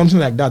think there's something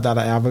like that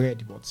I have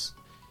read, but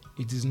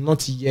it is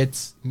not yet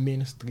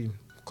mainstream.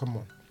 Come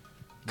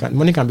on.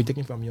 Money can be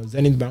taken from your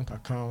Zenith Bank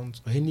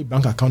account or any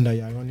bank account that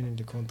you are running in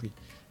the country.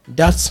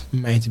 That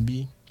might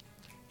be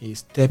a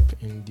step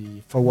in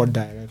the forward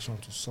direction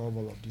to solve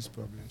all of these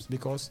problems.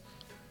 Because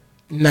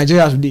in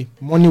Nigeria today,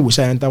 money will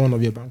enter one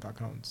of your bank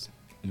accounts.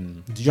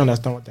 Do you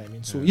understand what I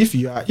mean? So if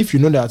you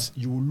know that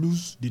you will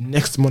lose the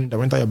next money that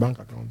went into your bank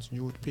account,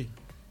 you would pay.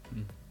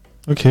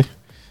 Okay.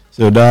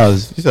 So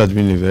this has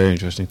been a very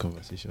interesting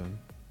conversation.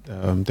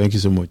 Thank you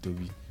so much,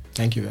 Toby.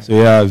 Thank you. So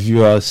yeah,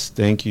 viewers,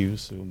 thank you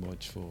so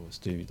much for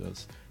staying with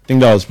us. I think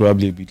that was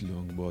probably a bit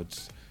long,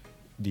 but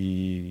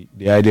the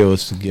idea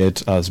was to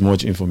get as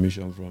much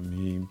information from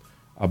him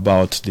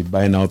about the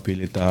buy now pay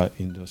later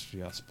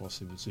industry as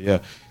possible. So yeah,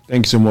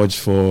 thank you so much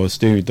for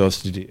staying with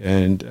us to the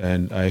end,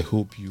 and I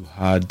hope you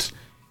had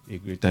a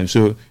great time.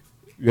 So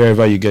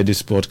wherever you get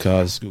this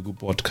podcast, Google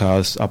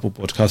Podcasts, Apple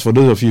Podcasts, for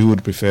those of you who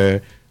would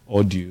prefer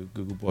audio,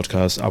 Google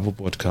Podcasts, Apple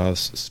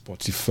Podcasts,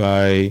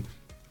 Spotify,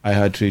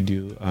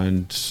 iHeartRadio,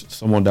 and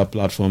some other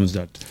platforms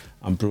that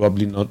I'm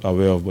probably not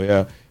aware of, but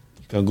yeah,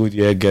 you can go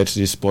there, get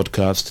this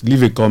podcast,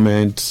 leave a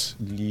comment,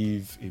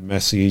 leave a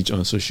message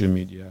on social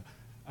media,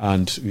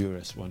 and we'll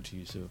respond to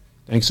you. So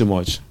thanks so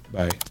much.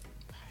 Bye.